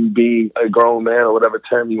or you being a grown man or whatever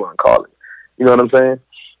term you want to call it. You know what I'm saying?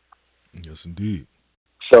 Yes, indeed.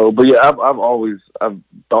 So, but yeah, I've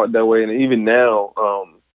thought that way, and even now,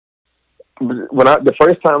 the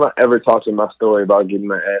first time I ever talked in my story about getting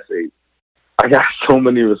my ass ate, I got so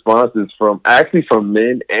many responses from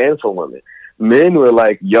men and from women. Men were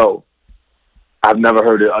like, "Yo, I've never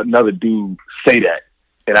heard another dude say that,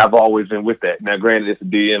 and I've always been with that." Now, granted, it's a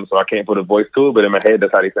DM, so I can't put a voice to it, but in my head,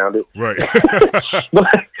 that's how they sounded. Right.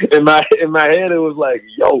 in my head, it was like,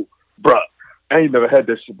 "Yo, bruh, I ain't never had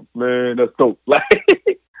that shit, man. That's dope."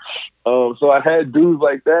 So I had dudes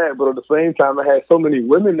like that, but at the same time, I had so many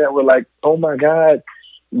women that were like, "Oh my God,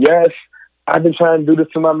 yes, I've been trying to do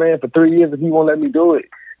this to my man for 3 years and he won't let me do it.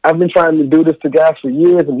 I've been trying to do this to guys for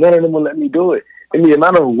years and none of them will let me do it." And the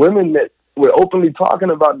amount of women that were openly talking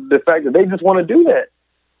about the fact that they just want to do that.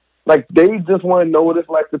 Like, they just want to know what it's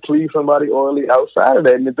like to please somebody orally outside of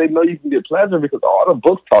that. And if they know you can get pleasure, because all the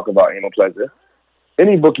books talk about anal pleasure,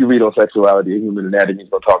 any book you read on sexuality and human anatomy is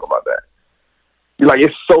going to talk about that. You're like,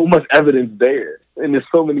 it's so much evidence there. And there's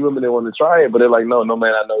so many women that want to try it, but they're like, no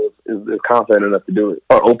man I know is confident enough to do it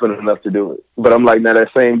or open enough to do it. But I'm like, now that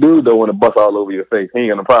same dude don't want to bust all over your face. He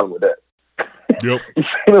ain't got no problem with that. Yep. You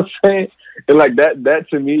see what I'm saying? And like that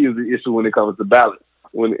to me is the issue when it comes to balance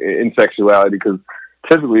in sexuality, because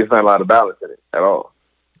typically it's not a lot of balance in it at all.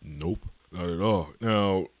 Nope, not at all.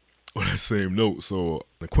 Now, on that same note, so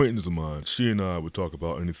an acquaintance of mine, she and I would talk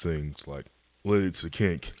about anything like related to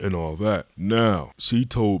kink and all that. Now, she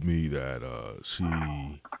told me that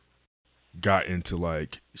she got into,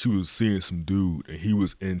 like, she was seeing some dude and he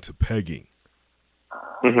was into pegging.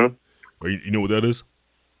 Mm-hmm. You know what that is?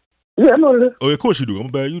 Yeah, I know what it is. Oh, yeah, of course you do.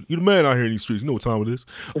 I'm bad. You the man out here in these streets. You know what time it is.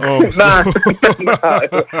 Nah,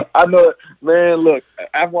 I know it. Man, look,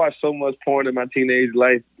 I've watched so much porn in my teenage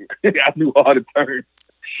life. I knew all the terms.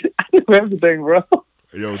 I knew everything, bro.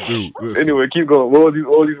 Yo, dude. Listen. Anyway, keep going. What was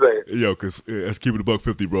you saying? Yo, because let's keep it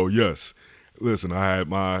 $150, bro. Yes. Listen, I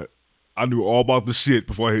knew all about the shit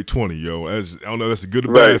before I hit 20, yo. I don't know if that's a good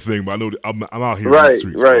or bad thing, but I know that I'm out here in the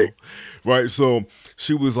streets, bro. Right. So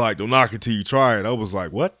she was like, don't knock it till you try it. I was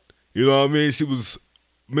like, what? You know what I mean? She was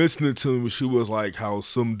mentioning to me, she was like, how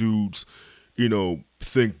some dudes,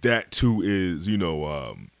 think that too is,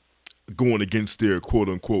 going against their quote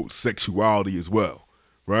unquote sexuality as well.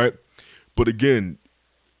 Right. But again,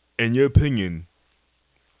 in your opinion,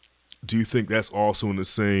 do you think that's also in the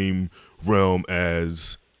same realm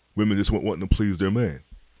as women just wanting to please their man?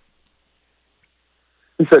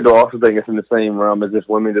 You said, do I also think it's in the same realm as just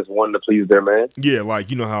women just wanting to please their man? Yeah,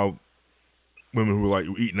 like, you know how women who are like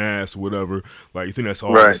eating ass or whatever, like, you think that's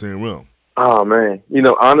all in Right. the same realm? Oh, man. You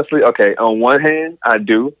know, honestly, okay, on one hand, I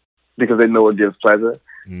do, because they know it gives pleasure.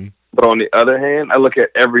 Mm-hmm. But on the other hand, I look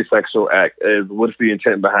at every sexual act as what's the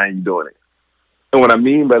intent behind you doing it. And what I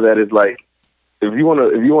mean by that is, like, if you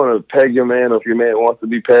wanna peg your man, or if your man wants to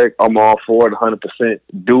be pegged, I'm all for it 100%.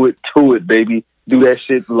 Do it to it, baby. Do that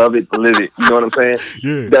shit, love it, live it. You know what I'm saying?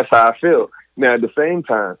 Yeah. That's how I feel. Now, at the same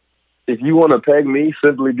time, if you want to peg me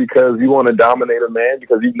simply because you want to dominate a man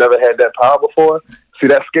because you've never had that power before, see,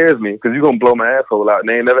 that scares me because you're going to blow my asshole out. And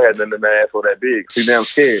they ain't never had nothing in my asshole that big. See, now I'm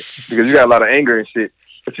scared because you got a lot of anger and shit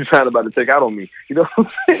that you're trying about to take out on me. You know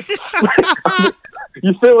what I'm saying?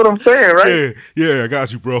 You feel what I'm saying, right? Yeah, I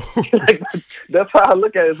got you, bro. Like, that's how I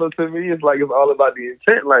look at it. So to me, it's like it's all about the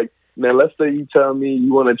intent. Like, man, let's say you tell me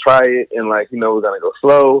you want to try it, and like, you know, we're gonna go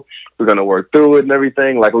slow, we're gonna work through it and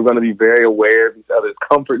everything. Like, we're gonna be very aware of each other's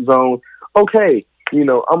comfort zone. Okay, you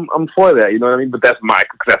know, I'm for that. You know what I mean? But that's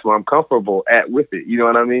where I'm comfortable at with it. You know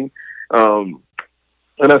what I mean?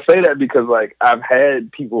 And I say that because, like, I've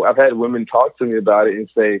had women talk to me about it and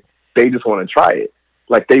say they just want to try it.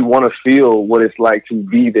 Like, they want to feel what it's like to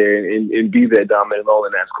be there and be that dominant role,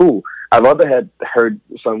 and that's cool. I've heard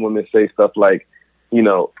some women say stuff like, you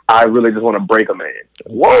know, I really just want to break a man.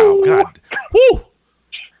 Wow, Whoa! God. Woo!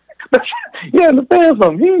 Yeah, understand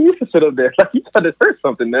something. He used to sit up there like you tried to hurt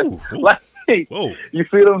something, man. Ooh. Like, hey, Whoa. you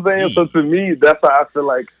see what I'm saying? Hey. So to me, that's how I feel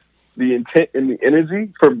like the intent and the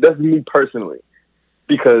energy, that's me personally.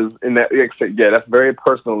 Because that's very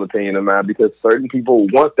personal opinion of mine, because certain people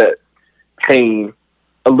want that pain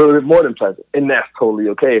a little bit more than pleasure. And that's totally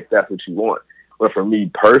okay if that's what you want. But for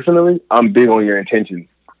me personally, I'm big on your intentions,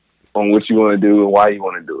 on what you want to do and why you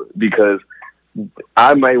want to do it. Because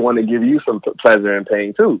I might want to give you some pleasure and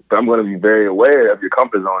pain too, but I'm going to be very aware of your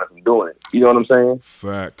comfort zone if I'm doing it. You know what I'm saying?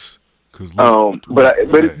 Facts.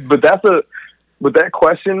 But that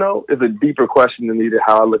question though is a deeper question than either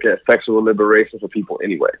how I look at sexual liberation for people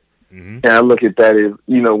anyway. Mm-hmm. And I look at that as,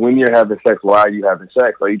 you know, when you're having sex, why are you having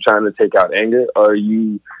sex? Are you trying to take out anger? Or are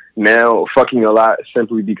you now fucking a lot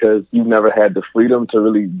simply because you've never had the freedom to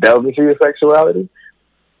really delve into your sexuality?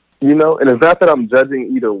 You know, and it's not that I'm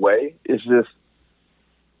judging either way. It's just,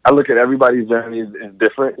 I look at everybody's journey is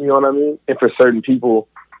different, you know what I mean? And for certain people,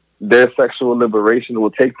 their sexual liberation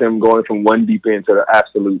will take them going from one deep end to the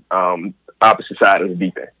absolute opposite side of the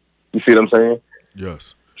deep end. You see what I'm saying?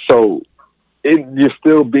 Yes. So you're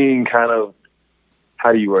still being kind of,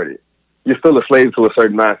 how do you word it? You're still a slave to a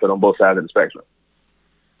certain mindset on both sides of the spectrum.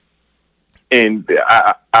 And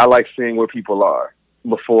I like seeing where people are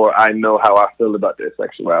before I know how I feel about their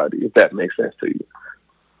sexuality, if that makes sense to you.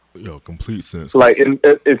 Yo, complete sense. Like, and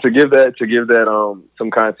to give that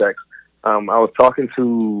some context, I was talking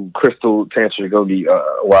to Crystal Tantra-Gogi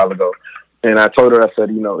a while ago, and I told her, I said,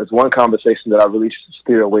 you know, it's one conversation that I really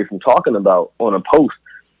steer away from talking about on a post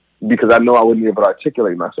because I know I wouldn't be able to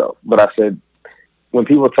articulate myself. But I said, when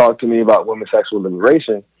people talk to me about women's sexual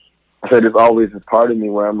liberation, I said, there's always this part of me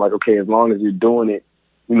where I'm like, okay, as long as you're doing it,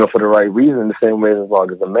 you know, for the right reason, the same way as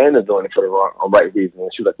long as a man is doing it for the right reason.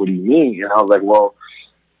 And she's like, what do you mean? And I was like, well,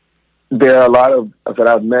 there are a lot of that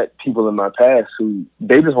I've met people in my past who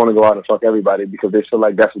they just want to go out and fuck everybody because they feel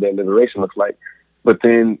like that's what their liberation looks like. But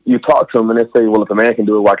then you talk to them and they say, well, if a man can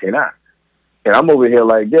do it, why can't I? And I'm over here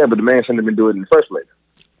like, yeah, but the man shouldn't have been doing it in the first place.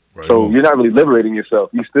 Right. So you're not really liberating yourself.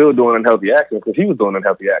 You're still doing unhealthy actions because he was doing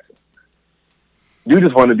unhealthy actions. You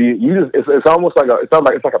just want to be. It's almost like it's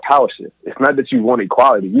like a power shift. It's not that you want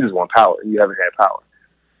equality. You just want power, and you haven't had power.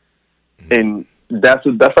 Mm-hmm. And that's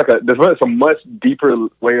a much deeper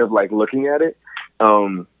way of like looking at it.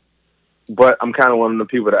 But I'm kind of one of the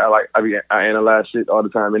people that I analyze shit all the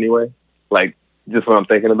time anyway. Like just when I'm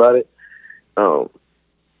thinking about it. So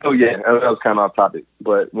yeah, that was kind of off topic.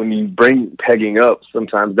 But when you bring pegging up,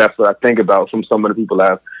 sometimes that's what I think about from some of the people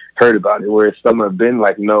I've heard about it, where some have been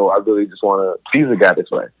like, no, I really just want to please a guy this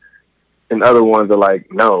way. And other ones are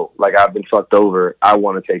like, no, like I've been fucked over. I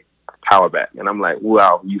want to take power back. And I'm like,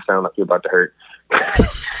 wow, you sound like you're about to hurt.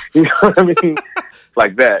 You know what I mean?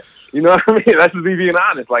 Like that. You know what I mean? That's just me being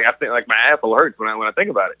honest. Like I think like my asshole hurts when I think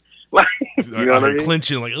about it. Like you know what I mean?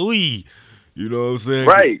 Clenching like, ooh. You know what I'm saying?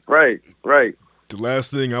 Right. The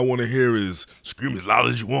last thing I want to hear is scream as loud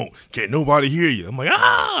as you want. Can't nobody hear you. I'm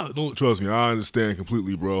like, don't trust me. I understand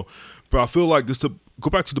completely, bro. But I feel like just to go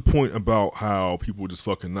back to the point about how people just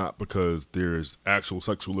fucking not because there's actual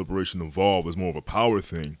sexual liberation involved is more of a power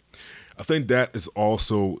thing. I think that is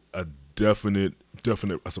also a definite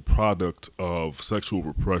as a product of sexual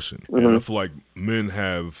repression. And I feel like men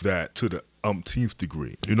have that to the umpteenth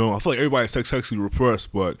degree. I feel like everybody's sexually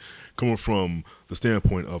repressed, but coming from the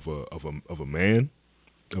standpoint of a man,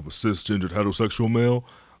 of a cisgendered heterosexual male,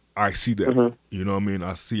 I see that. You know what I mean?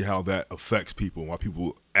 I see how that affects people, why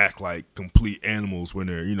people act like complete animals when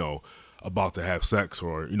they're, about to have sex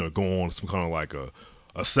or, go on some kind of like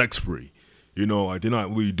a sex spree. Like they're not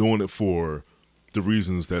really doing it for the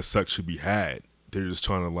reasons that sex should be had. They're just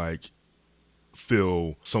trying to like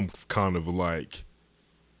fill some kind of like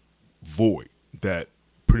void that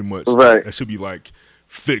pretty much that should be like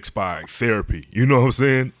fixed by therapy. You know what I'm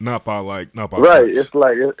saying? Not by right. sex.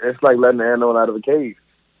 It's like letting the animal out of a cage.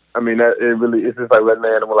 I mean, it's just like letting the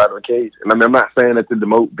animal out of a cage. And I mean, I'm not saying that to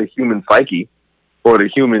demote the human psyche or the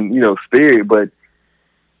human, spirit, but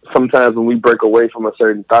sometimes when we break away from a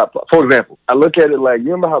certain thought, for example, I look at it like,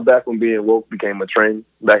 you remember how back when being woke became a trend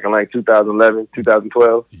back in like 2011,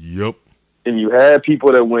 2012? Yep. And you had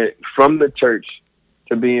people that went from the church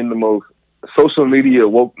to being the most social media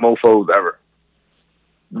woke mofos ever.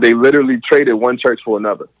 They literally traded one church for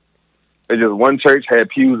another. It's just one church had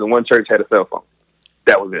pews and one church had a cell phone.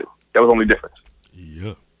 That was it. That was the only difference.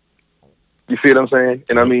 Yeah. You see what I'm saying?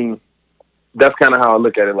 And I mean, that's kind of how I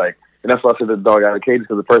look at it. Like, and that's why I said the dog out of the cage,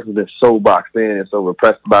 because the person's been so boxed in and so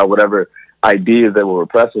repressed by whatever ideas that were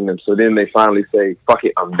repressing them. So then they finally say, "Fuck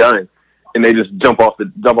it, I'm done," and they just jump off the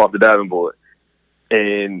diving board.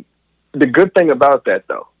 And the good thing about that,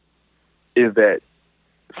 though, is that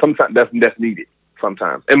sometimes that's needed.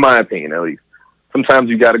 Sometimes, in my opinion, at least, sometimes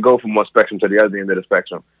you got to go from one spectrum to the other end of the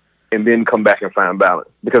spectrum, and then come back and find balance,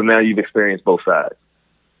 because now you've experienced both sides,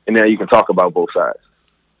 and now you can talk about both sides.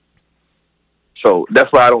 So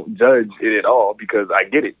that's why I don't judge it at all, because I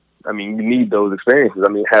get it. I mean, you need those experiences. I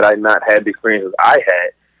mean, had I not had the experiences I had,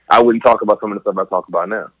 I wouldn't talk about some of the stuff I talk about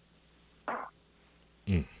now.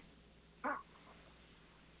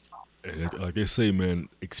 And like they say, man,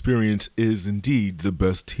 experience is indeed the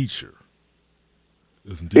best teacher.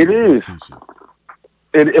 It is.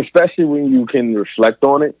 Especially when you can reflect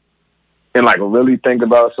on it and like really think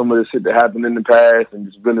about some of the shit that happened in the past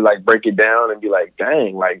and just really like break it down and be like,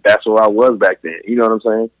 dang, like that's where I was back then. You know what I'm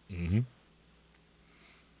saying? Mm-hmm.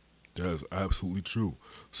 That is absolutely true.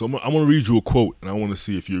 So I'm going to read you a quote, and I want to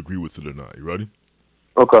see if you agree with it or not. You ready?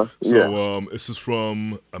 Okay. So this is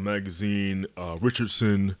from a magazine,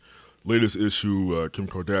 Richardson, latest issue. Kim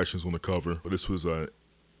Kardashian's on the cover. But this was a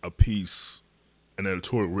piece, an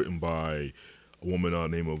editorial written by a woman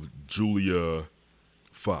named of Julia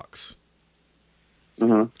Fox.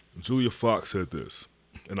 Mm-hmm. Julia Fox said this,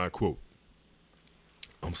 and I quote,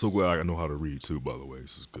 I'm so glad I know how to read too, by the way.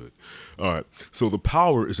 This is good. All right. So the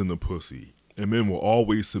power is in the pussy, and men will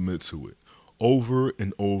always submit to it over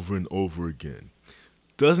and over and over again.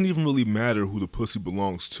 Doesn't even really matter who the pussy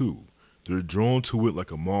belongs to. They're drawn to it like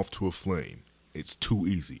a moth to a flame. It's too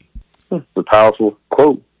easy. It's a powerful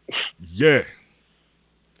quote. Yeah.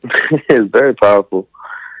 It's very powerful.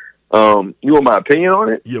 You want my opinion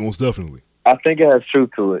on it? Yeah, most definitely. I think it has truth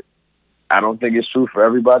to it. I don't think it's true for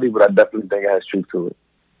everybody, but I definitely think it has truth to it.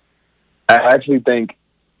 I actually think,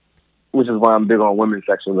 which is why I'm big on women's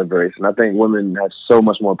sexual liberation, I think women have so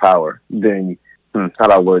much more power than, how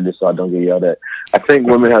do I word this so I don't get yelled at? I think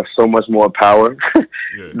women have so much more power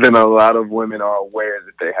than a lot of women are aware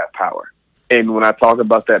that they have power. And when I talk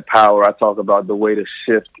about that power, I talk about the way to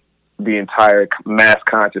shift the entire mass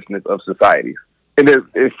consciousness of societies. And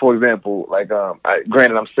if, for example, like,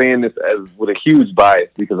 granted, I'm saying this as with a huge bias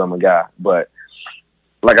because I'm a guy, but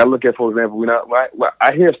like I look at, for example,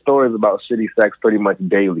 I hear stories about shitty sex pretty much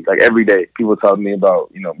daily. Like every day, people tell me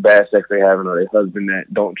about, bad sex they having, or their husband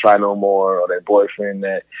that don't try no more, or their boyfriend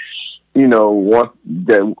that,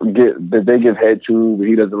 that they give head to, but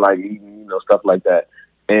he doesn't like eating, stuff like that.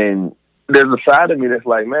 And there's a side of me that's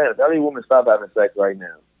like, man, if every woman stopped having sex right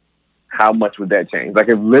now, how much would that change? Like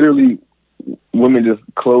if literally women just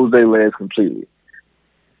closed their legs completely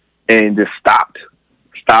and just stopped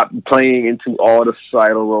playing into all the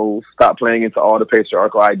societal roles, stop playing into all the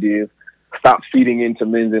patriarchal ideas, stop feeding into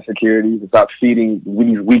men's insecurities, and stop feeding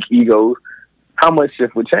these weak egos, how much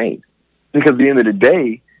shit would change? Because at the end of the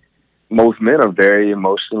day, most men are very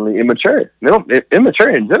emotionally immature. Immature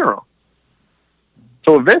in general.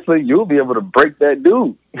 So eventually you'll be able to break that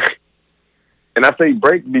dude. And I say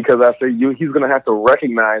break because I say he's going to have to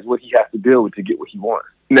recognize what he has to deal with to get what he wants.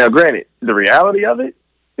 Now, granted, the reality of it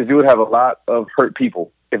is you would have a lot of hurt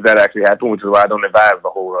people if that actually happened, which is why I don't advise the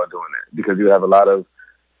whole world doing that. Because you have a lot of,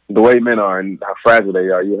 the way men are and how fragile they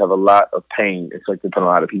are, you have a lot of pain inflicted upon a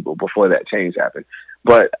lot of people before that change happened.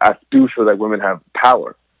 But I do feel like women have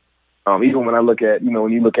power. Even when I look at,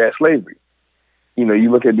 when you look at slavery,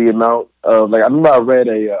 you look at the amount of, like, I remember I read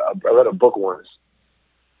a book once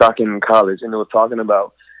back in college, and it was talking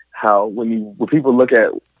about how when people look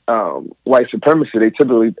at white supremacy, they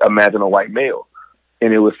typically imagine a white male.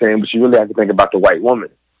 And it was saying, but you really have to think about the white woman,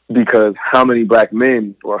 because how many black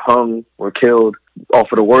men were hung or killed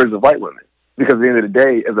off of the words of white women? Because at the end of the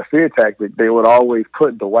day, as a fear tactic, they would always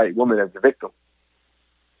put the white woman as the victim.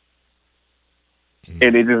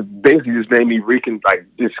 And it just basically just made me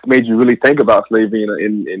just made you really think about slavery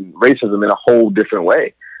and racism in a whole different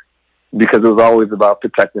way, because it was always about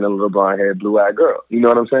protecting a little blonde-haired, blue-eyed girl. You know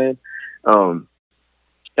what I'm saying?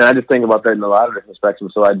 And I just think about that in a lot of different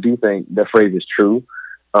spectrums. So I do think that phrase is true.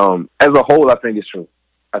 As a whole, I think it's true.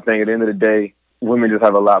 I think at the end of the day, women just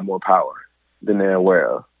have a lot more power than they're aware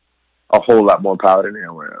of. A whole lot more power than they're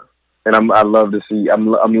aware of. And I love to see, I'm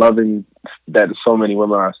loving that so many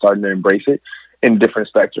women are starting to embrace it in different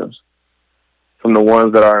spectrums. From the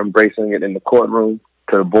ones that are embracing it in the courtroom,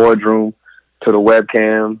 to the boardroom, to the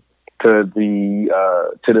webcam, to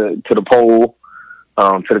the poll,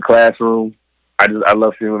 to the classroom. I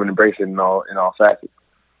love seeing women embrace it in all facets,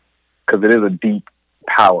 because it is a deep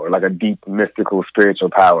power, like a deep mystical spiritual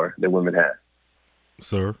power that women have.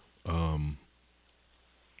 Sir,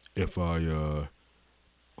 if I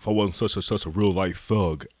wasn't such a real life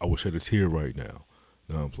thug, I would shed a tear right now.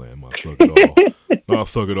 No, I'm playing. I'm not a thug at all. Not a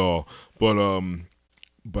thug at all.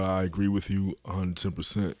 But I agree with you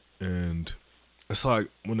 110%. And it's like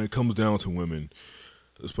when it comes down to women,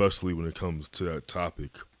 especially when it comes to that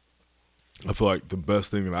topic, I feel like the best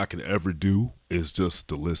thing that I can ever do is just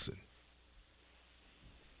to listen,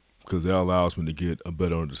 because that allows me to get a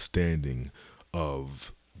better understanding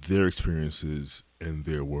of their experiences and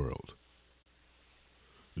their world.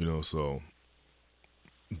 So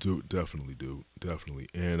definitely.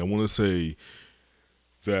 And I want to say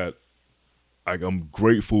that I'm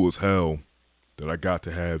grateful as hell that I got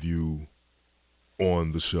to have you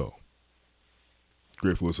on the show.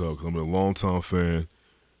 Grateful as hell, because I'm a longtime fan.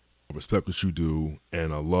 I respect what you do,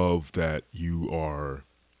 and I love that you are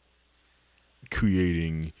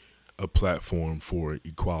creating a platform for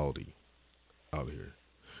equality out here.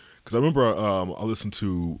 Because I remember I listened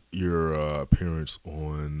to your appearance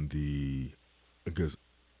on the, I guess,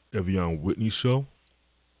 Evian Whitney show.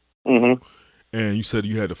 Mm-hmm. And you said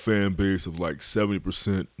you had a fan base of like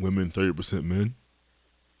 70% women, 30% men.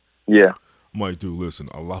 Yeah. I'm like, dude, listen,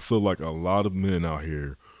 I feel like a lot of men out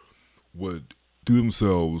here would do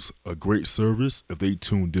themselves a great service if they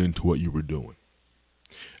tuned into what you were doing.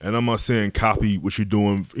 And I'm not saying copy what you're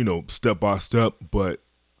doing, step by step, but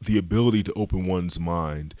the ability to open one's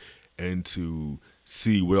mind and to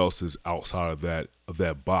see what else is outside of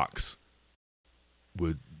that box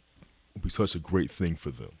would be such a great thing for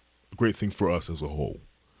them, a great thing for us as a whole.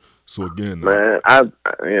 So again, man, I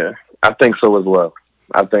think so as well.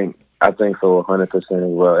 I think so 100% as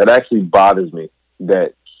well. It actually bothers me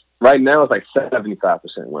that right now it's like 75%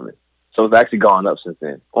 women, so it's actually gone up since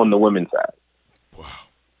then on the women's side. Wow.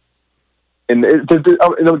 And I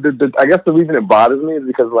guess the reason it bothers me is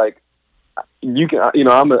because, like, I'm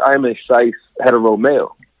a cis hetero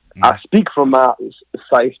male. Mm-hmm. I speak from my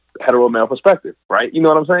cis hetero male perspective, right? You know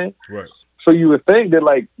what I'm saying? Right. So you would think that,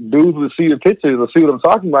 like, dudes would see the pictures or see what I'm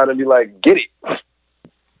talking about and be like, get it,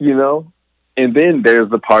 And then there's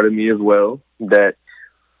the part of me as well that,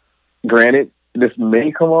 granted, this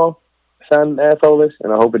may come off sounding assholeish,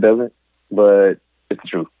 and I hope it doesn't, but it's the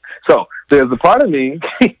truth. So there's a part of me,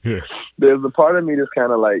 there's a part of me that's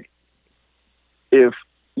kind of like, if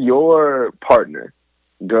your partner,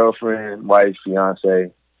 girlfriend, wife,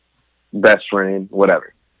 fiance, best friend,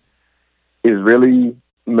 whatever, is really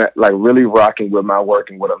rocking with my work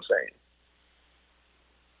and what I'm saying,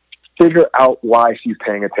 figure out why she's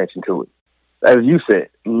paying attention to it. As you said,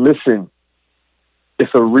 listen.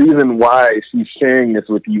 It's a reason why she's sharing this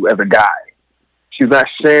with you as a guy. She's not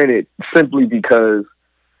sharing it simply because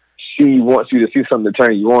she wants you to see something to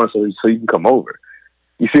turn you on so you can come over.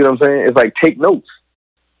 You see what I'm saying? It's like, take notes.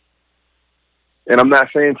 And I'm not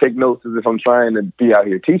saying take notes as if I'm trying to be out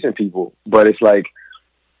here teaching people, but it's like,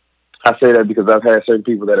 I say that because I've had certain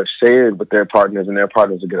people that have shared with their partners, and their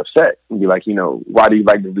partners will get upset and be like, why do you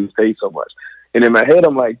like to lose pay so much? And in my head,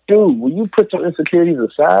 I'm like, dude, will you put your insecurities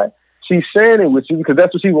aside? She's sharing it with you because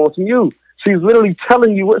that's what she wants from you. She's literally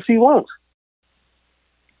telling you what she wants.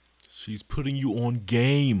 She's putting you on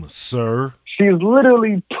game, sir. She's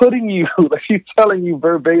literally putting you, like, she's telling you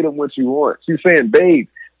verbatim what you want. She's saying, babe,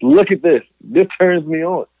 look at this. This turns me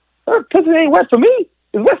on. Her pussy ain't wet for me.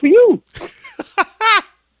 It's wet for you.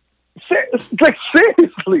 Like,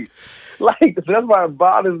 seriously. Like, that's why it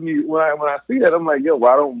bothers me when I see that. I'm like, yo,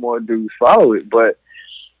 why don't more dudes follow it? But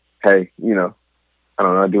hey, you know, I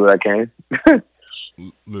don't know. I do what I can.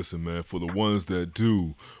 Listen, man, for the ones that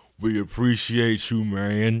do, we appreciate you,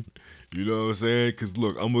 man. You know what I'm saying? Because,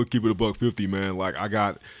 look, I'm going to keep it $150, man. Like, I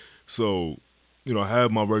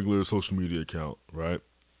have my regular social media account, right?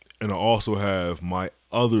 And I also have my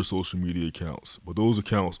other social media accounts. But those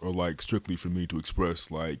accounts are, like, strictly for me to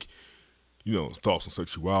express, like, thoughts on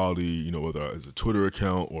sexuality, whether it's a Twitter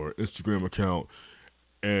account or an Instagram account.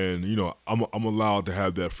 And, I'm allowed to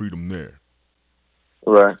have that freedom there.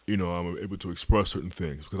 Right. I'm able to express certain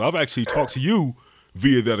things because I've actually talked to you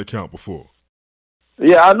via that account before.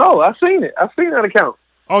 Yeah, I know. I've seen it. I've seen that account.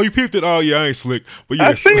 Oh, you peeped it? Oh, yeah, I ain't slick. But yeah.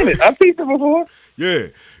 I've seen it. I've peeped it before. Yeah.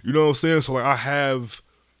 You know what I'm saying? So, like, I have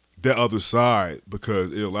that other side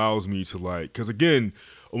because it allows me to, like, because again,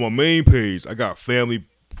 on my main page, I got family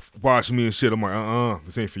watching me and shit. I'm like,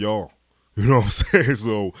 this ain't for y'all. You know what I'm saying?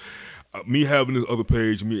 So, me having this other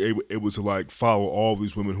page, me able to like follow all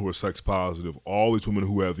these women who are sex positive, all these women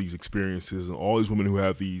who have these experiences, and all these women who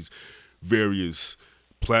have these various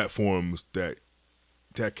platforms that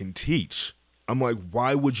can teach. I'm like,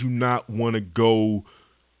 why would you not want to go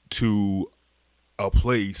to a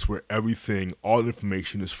place where everything, all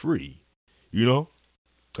information is free? You know,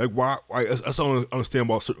 like why? That's all I understand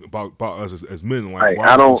about us as men. Like,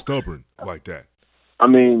 why are we so stubborn like that? I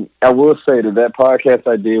mean, I will say that podcast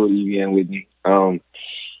I did with Evie and Whitney, I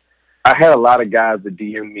had a lot of guys that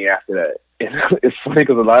DM me after that. It's funny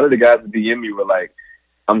because a lot of the guys that DM me were like,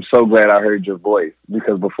 I'm so glad I heard your voice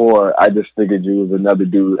because before I just figured you was another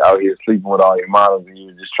dude out here sleeping with all your models and you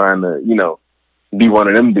were just trying to, be one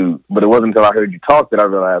of them dudes. But it wasn't until I heard you talk that I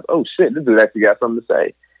realized, oh shit, this dude actually got something to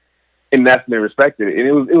say. And that's when they respected it.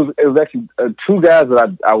 And it was actually two guys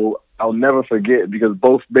that I'll never forget because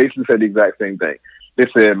both basically said the exact same thing. They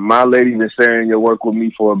said, my lady been sharing your work with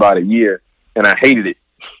me for about a year, and I hated it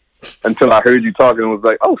until I heard you talking and was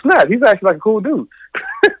like, oh, snap, he's actually like a cool dude.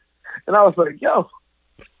 And I was like, yo,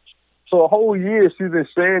 so a whole year she's been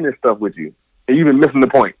sharing this stuff with you, and you've been missing the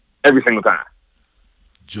point every single time.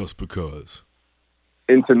 Just because.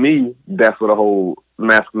 And to me, that's what the whole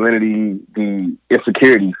masculinity, the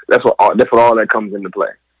insecurities, that's what all that comes into play.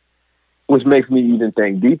 Which makes me even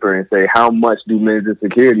think deeper and say, how much do men's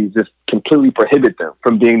insecurities just completely prohibit them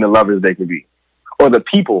from being the lovers they could be or the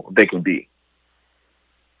people they can be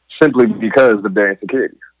simply because of their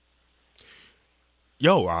insecurities?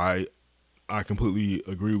 Yo, I completely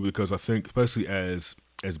agree because I think, especially as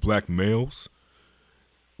black males,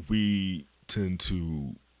 we tend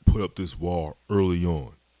to put up this wall early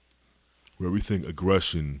on where we think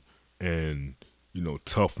aggression and,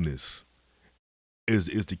 toughness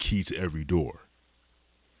is the key to every door.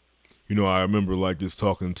 I remember like just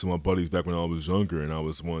talking to my buddies back when I was younger and I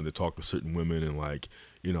was wanting to talk to certain women and like,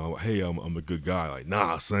 hey, I'm a good guy. Like,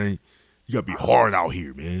 nah, son, you gotta be hard out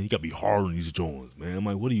here, man. You gotta be hard on these joints, man. I'm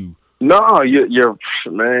like, what do you? No, you're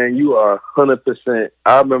man, you are 100%.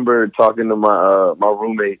 I remember talking to my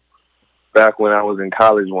roommate back when I was in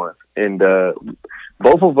college once, and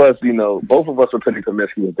both of us were pretty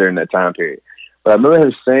promiscuous during that time period. But I remember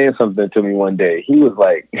him saying something to me one day. He was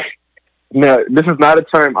like, now, this is not a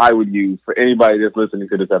term I would use for anybody that's listening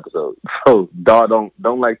to this episode. So, dog,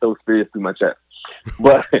 don't like those spirits through my chest.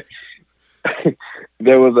 But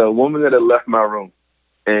there was a woman that had left my room,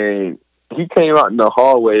 and he came out in the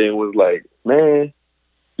hallway and was like, man,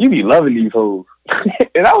 you be loving these hoes.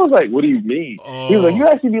 And I was like, what do you mean? He was like, you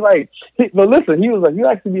actually be like, but listen, he was like, you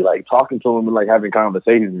actually be like talking to him and like having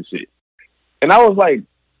conversations and shit. And I was like,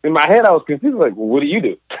 in my head, I was confused. Like, well, what do you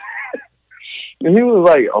do? And he was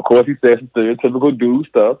like, of course, he said some stereotypical dude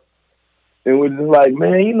stuff. And we're just like,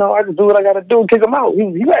 man, I just do what I got to do and kick him out.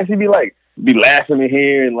 He actually be laughing in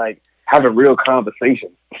here and like having real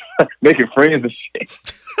conversations, making friends and shit.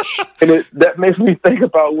 And that makes me think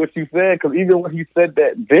about what you said, because even when he said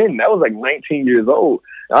that then, that was like 19 years old.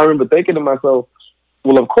 I remember thinking to myself,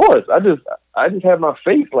 well, of course, I just had my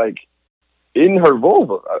face like in her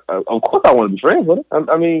vulva. Of course I want to be friends with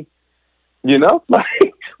her. I mean, like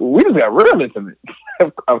we just got real intimate.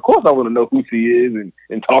 Of course I want to know who she is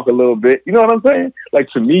and talk a little bit. You know what I'm saying? Like,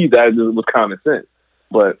 to me, that was common sense.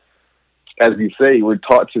 But as you say, we're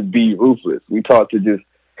taught to be ruthless. We taught to just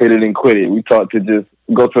hit it and quit it. We taught to just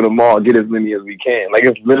go to the mall, get as many as we can. Like,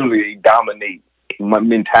 it's literally a dominate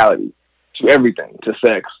mentality to everything, to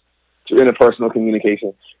sex, to interpersonal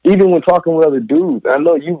communication. Even when talking with other dudes, I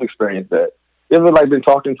know you've experienced that. You ever like been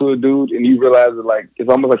talking to a dude and you realize that like it's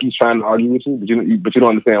almost like he's trying to argue with you, but you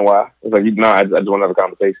don't understand why? It's like, I just want to have a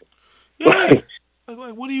conversation. Yeah.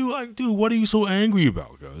 Like, what are you like, dude? What are you so angry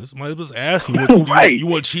about, guys? Somebody was asking Right. you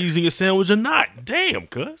want cheese in your sandwich or not. Damn,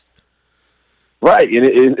 cuz. Right, and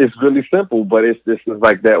it's really simple, but it's just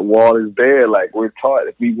like that wall is there. Like we're taught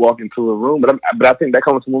if we walk into a room, but I think that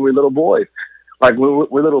comes from when we're little boys. Like when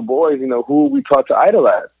we're little boys, who are we taught to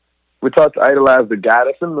idolize? We're taught to idolize the guy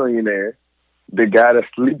that's a millionaire, the guy that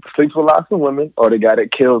sleeps with lots of women, or the guy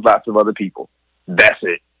that kills lots of other people. That's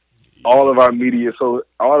it. All of our media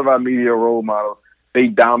role models, they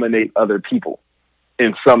dominate other people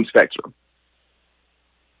in some spectrum.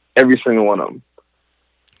 Every single one of them.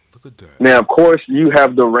 Look at that. Now, of course, you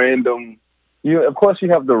have the random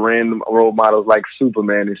role models like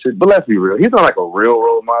Superman and shit. But let's be real, he's not like a real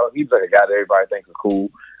role model. He's like a guy that everybody thinks is cool.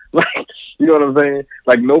 Like, you know what I'm saying?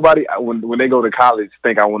 Like nobody, when they go to college,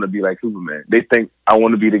 think I want to be like Superman. They think I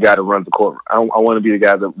want to be the guy that runs the courtroom. I want to be the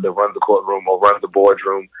guy that runs the courtroom or runs the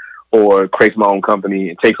boardroom or creates my own company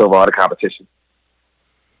and takes over all the competition.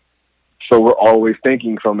 So we're always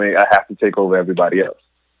thinking I have to take over everybody else.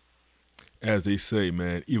 As they say,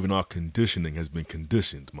 man, even our conditioning has been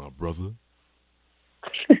conditioned, my brother.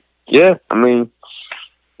 Yeah, I mean,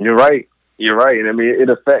 you're right. And I mean, it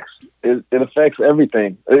affects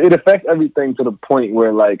everything. It affects everything to the point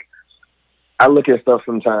where, like, I look at stuff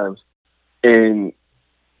sometimes, and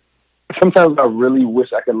sometimes I really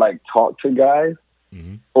wish I could like talk to guys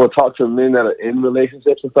or talk to men that are in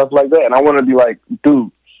relationships and stuff like that. And I want to be like,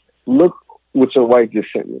 dude, look what your wife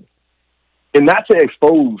just sent me, and not to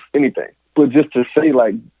expose anything, but just to say,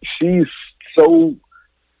 like, she's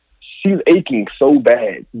aching so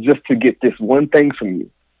bad just to get this one thing from you.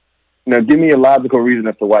 Now, give me a logical reason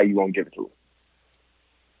as to why you won't give it to her.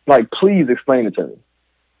 Like, please explain it to me.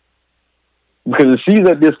 Because if she's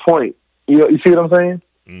at this point, you see what I'm saying?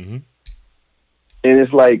 Mm-hmm. And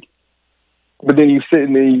it's like, but then you sit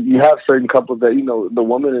and you have certain couples that, the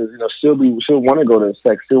woman is, she'll want to go to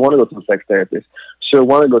sex. She'll want to go to a sex therapist. She'll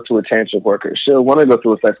want to go to a tantric worker. She'll want to go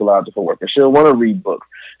to a sexological worker. She'll want to read books.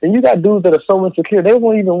 And you got dudes that are so insecure, they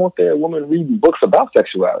won't even want their woman reading books about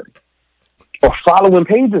sexuality or following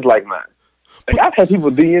pages like mine. Like, I've had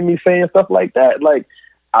people DM me saying stuff like that. Like,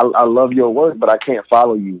 I love your work, but I can't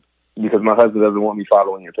follow you because my husband doesn't want me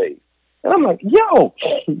following your page. And I'm like, yo,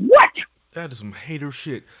 what? That is some hater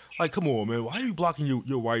shit. Like, come on, man. Why are you blocking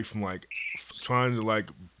your wife from, like, trying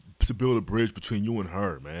to build a bridge between you and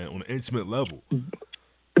her, man, on an intimate level?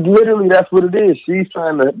 Literally, that's what it is. She's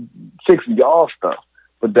trying to fix y'all stuff.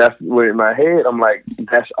 But that's where in my head, I'm like,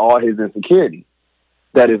 that's all his insecurity.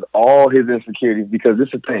 That is all his insecurities, because this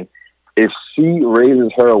is the thing. If she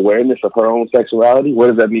raises her awareness of her own sexuality, what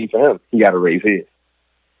does that mean for him? He got to raise his.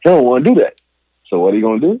 He don't want to do that. So what he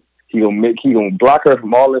gonna do? He gonna block her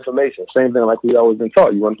from all information. Same thing like we always been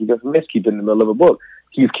taught. You want to keep information, keep it in the middle of a book.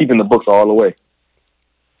 He's keeping the books all the way,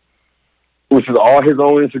 which is all his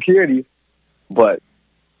own insecurities. But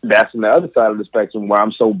that's on the other side of the spectrum where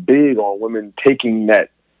I'm so big on women taking that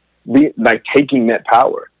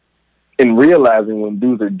power and realizing when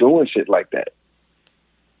dudes are doing shit like that.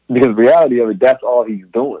 Because the reality of it, that's all he's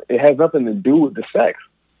doing. It has nothing to do with the sex.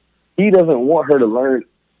 He doesn't want her to learn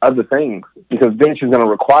other things because then she's going to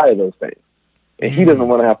require those things. And he doesn't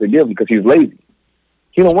want to have to give them because he's lazy.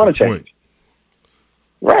 He don't want to change.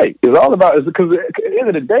 Right. It's all about, because at the end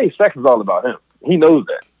of the day, sex is all about him. He knows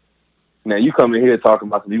that. Now, you come in here talking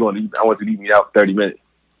about, I want you to eat me out for 30 minutes.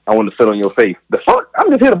 I want to sit on your face. The fuck? I'm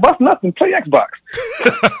just here to bust nuts and play Xbox.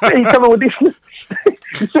 He coming with these. You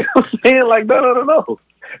see what I'm saying? Like, no.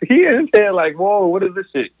 He is saying like, whoa, what is this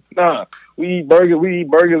shit? Nah, we eat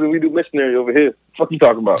burgers and we do missionary over here. Fuck you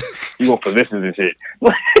talking about? You want positions and shit.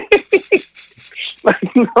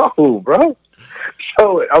 Like, no, bro.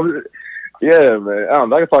 So, yeah, man.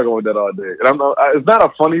 I can talk about that all day. And it's not a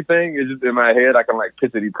funny thing. It's just in my head, I can like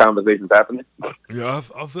picture these conversations happening. Yeah,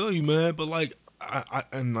 I feel you, man. But like,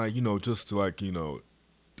 just to like,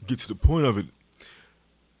 get to the point of it,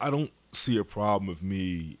 I don't see a problem with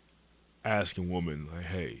me asking women, like,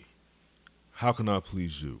 hey, how can I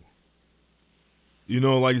please you?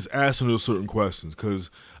 Like, it's asking those certain questions.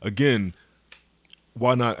 Because, again,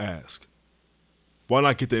 why not ask? Why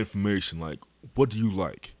not get the information? Like, what do you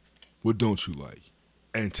like? What don't you like?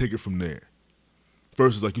 And take it from there.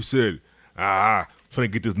 Versus, like you said, trying to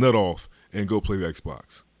get this nut off and go play the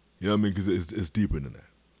Xbox. You know what I mean? Because it's deeper than that.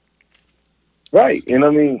 Right. And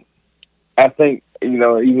I mean, I think,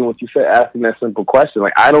 even what you said, asking that simple question,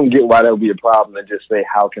 like, I don't get why that would be a problem to just say,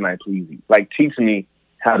 how can I please you? Like, teach me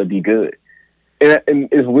how to be good. And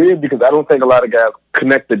it's weird because I don't think a lot of guys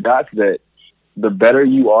connect the dots that the better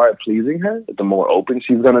you are at pleasing her, the more open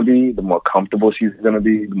she's going to be, the more comfortable she's going to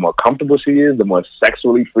be. The more comfortable she is, the more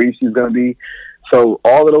sexually free she's going to be. So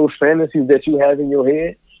all of those fantasies that you have in your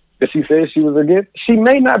head, that she says she was against, she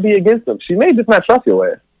may not be against them. She may just not trust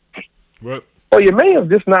your ass. Right. Or you may have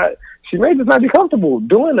just not. She may just not be comfortable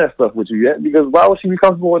doing that stuff with you yet. Because why would she be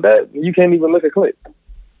comfortable with that? You can't even look at clip.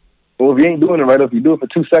 Well, if you ain't doing it right, if you do it for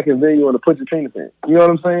 2 seconds, then you want to put your penis in. You know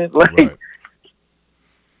what I'm saying? Like,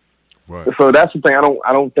 right. So that's the thing. I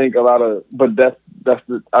don't think a lot of, but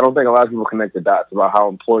I don't think a lot of people connect the dots about how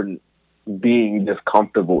important being just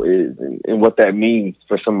comfortable is, and what that means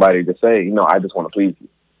for somebody to say, I just want to please you.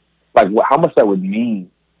 Like, how much that would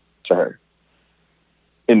mean to her.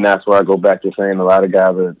 And that's where I go back to saying a lot of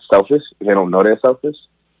guys are selfish. They don't know they're selfish,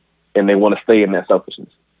 and they want to stay in that selfishness.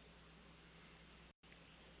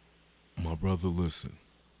 My brother, listen.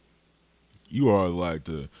 You are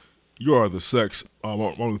the sex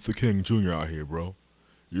Martin Luther King Jr. out here, bro.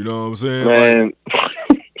 You know what I'm saying? Man.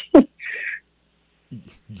 Like,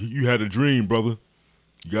 you had a dream, brother.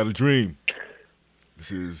 You got a dream.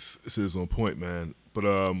 This is on point, man.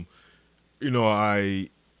 But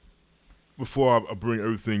before I bring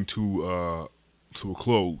everything to a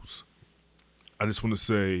close, I just want to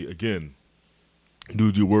say again,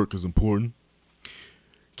 dude, your work is important.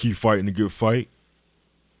 Keep fighting the good fight.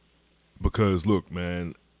 Because look,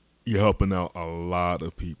 man, you're helping out a lot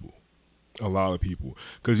of people. A lot of people.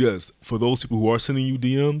 Because yes, for those people who are sending you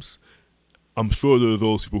DMs, I'm sure there are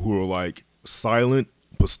those people who are like silent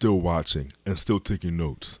but still watching and still taking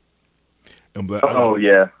notes. And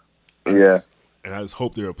yeah. And I just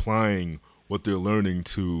hope they're applying what they're learning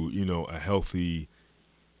to, a healthy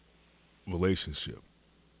relationship.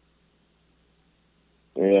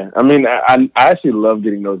 Yeah, I mean, I actually love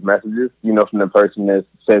getting those messages, from the person that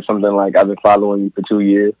says something like, I've been following you for 2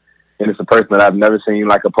 years, and it's a person that I've never seen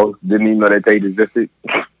like a post, didn't even know that page existed.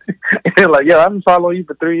 And they're like, I've been following you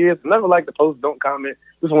for 3 years, never liked the post, don't comment,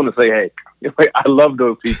 just want to say, hey. Like, I love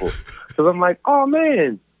those people. Because I'm like, oh,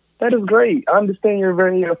 man, that is great. I understand you're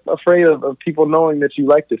very afraid of people knowing that you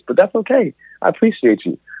like this, but that's okay. I appreciate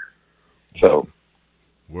you. So,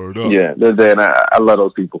 word up. Yeah, and I love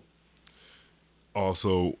those people.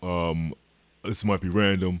 Also, this might be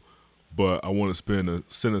random, but I want to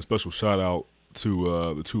send a special shout out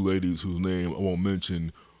to the two ladies whose name I won't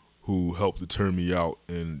mention, who helped to turn me out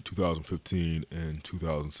in 2015 and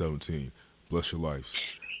 2017. Bless your lives.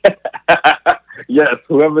 Yes,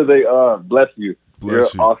 whoever they are, bless you. You're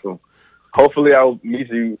awesome. Hopefully, I'll meet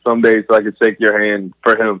you someday so I can shake your hand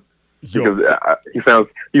for him. Because he sounds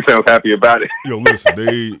happy about it. Yo, listen,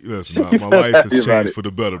 my life has changed for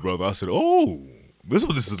the better, brother. I said, this is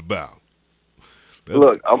what this is about.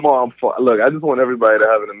 Look, I just want everybody to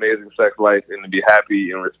have an amazing sex life and to be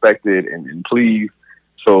happy and respected and pleased.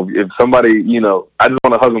 So if somebody, I just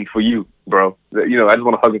want to hug them for you, bro. I just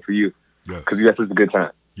want to hug them for you. Yes. Because you had such a good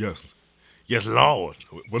time. Yes. Yes, Lord.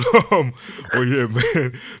 But, well, yeah,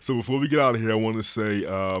 man. So before we get out of here, I want to say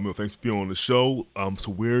thanks for being on the show.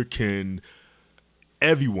 So where can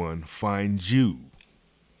everyone find you?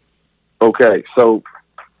 Okay, so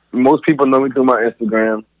most people know me through my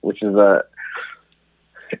Instagram, which is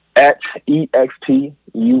at EXPUNTLD.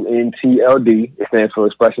 It stands for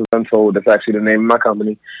Expressions Untold. That's actually the name of my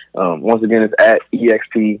company. Once again, it's at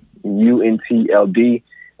EXPUNTLD.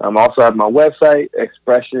 I also have my website,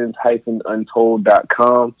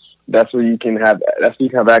 expressions-untold.com. That's where you can have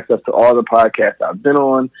access to all the podcasts I've been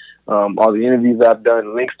on, all the interviews I've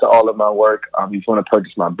done, links to all of my work. If you want to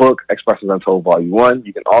purchase my book, Expressions Untold Volume 1,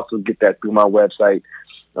 you can also get that through my website.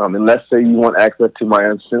 And let's say you want access to my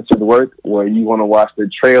uncensored work, where you want to watch the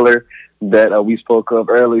trailer that we spoke of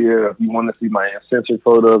earlier. If you want to see my uncensored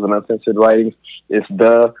photos and uncensored writings, it's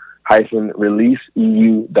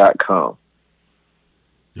the-releaseeu.com.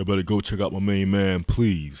 Y'all better go check out my main man,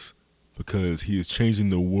 please, because he is changing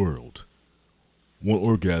the world one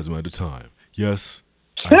orgasm at a time. Yes,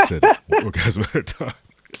 I said it, one orgasm at a time.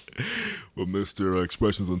 But Mr.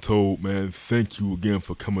 Expressions Untold, man, thank you again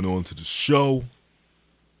for coming on to the show.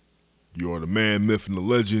 You are the man, myth, and the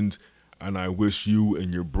legend, and I wish you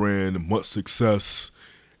and your brand much success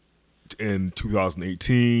in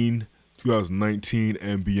 2018, 2019,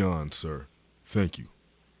 and beyond, sir. Thank you.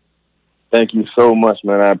 Thank you so much,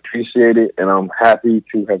 man. I appreciate it, and I'm happy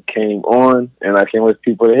to have came on, and I can't wait for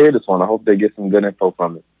people to hear this one. I hope they get some good info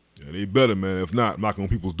from it. Yeah, they better, man. If not, knocking on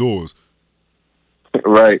people's doors.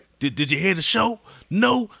 Right. Did you hear the show?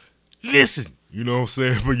 No? Listen. You know what I'm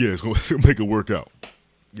saying? But yeah, it's going to make it work out.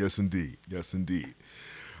 Yes, indeed. Yes, indeed.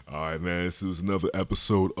 All right, man. This was another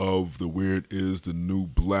episode of The Weird is the New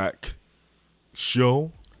Black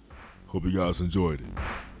show. Hope you guys enjoyed it.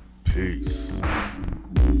 Peace.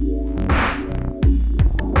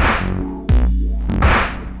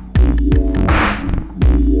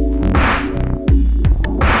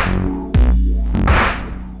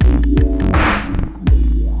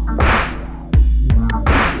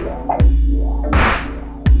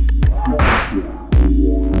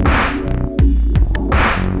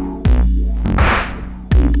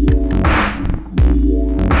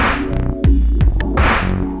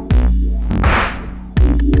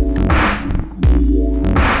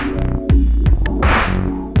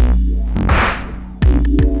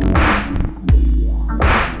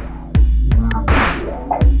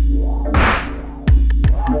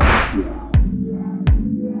 You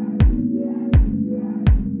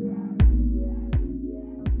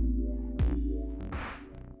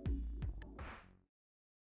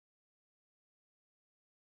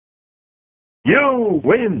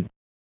win!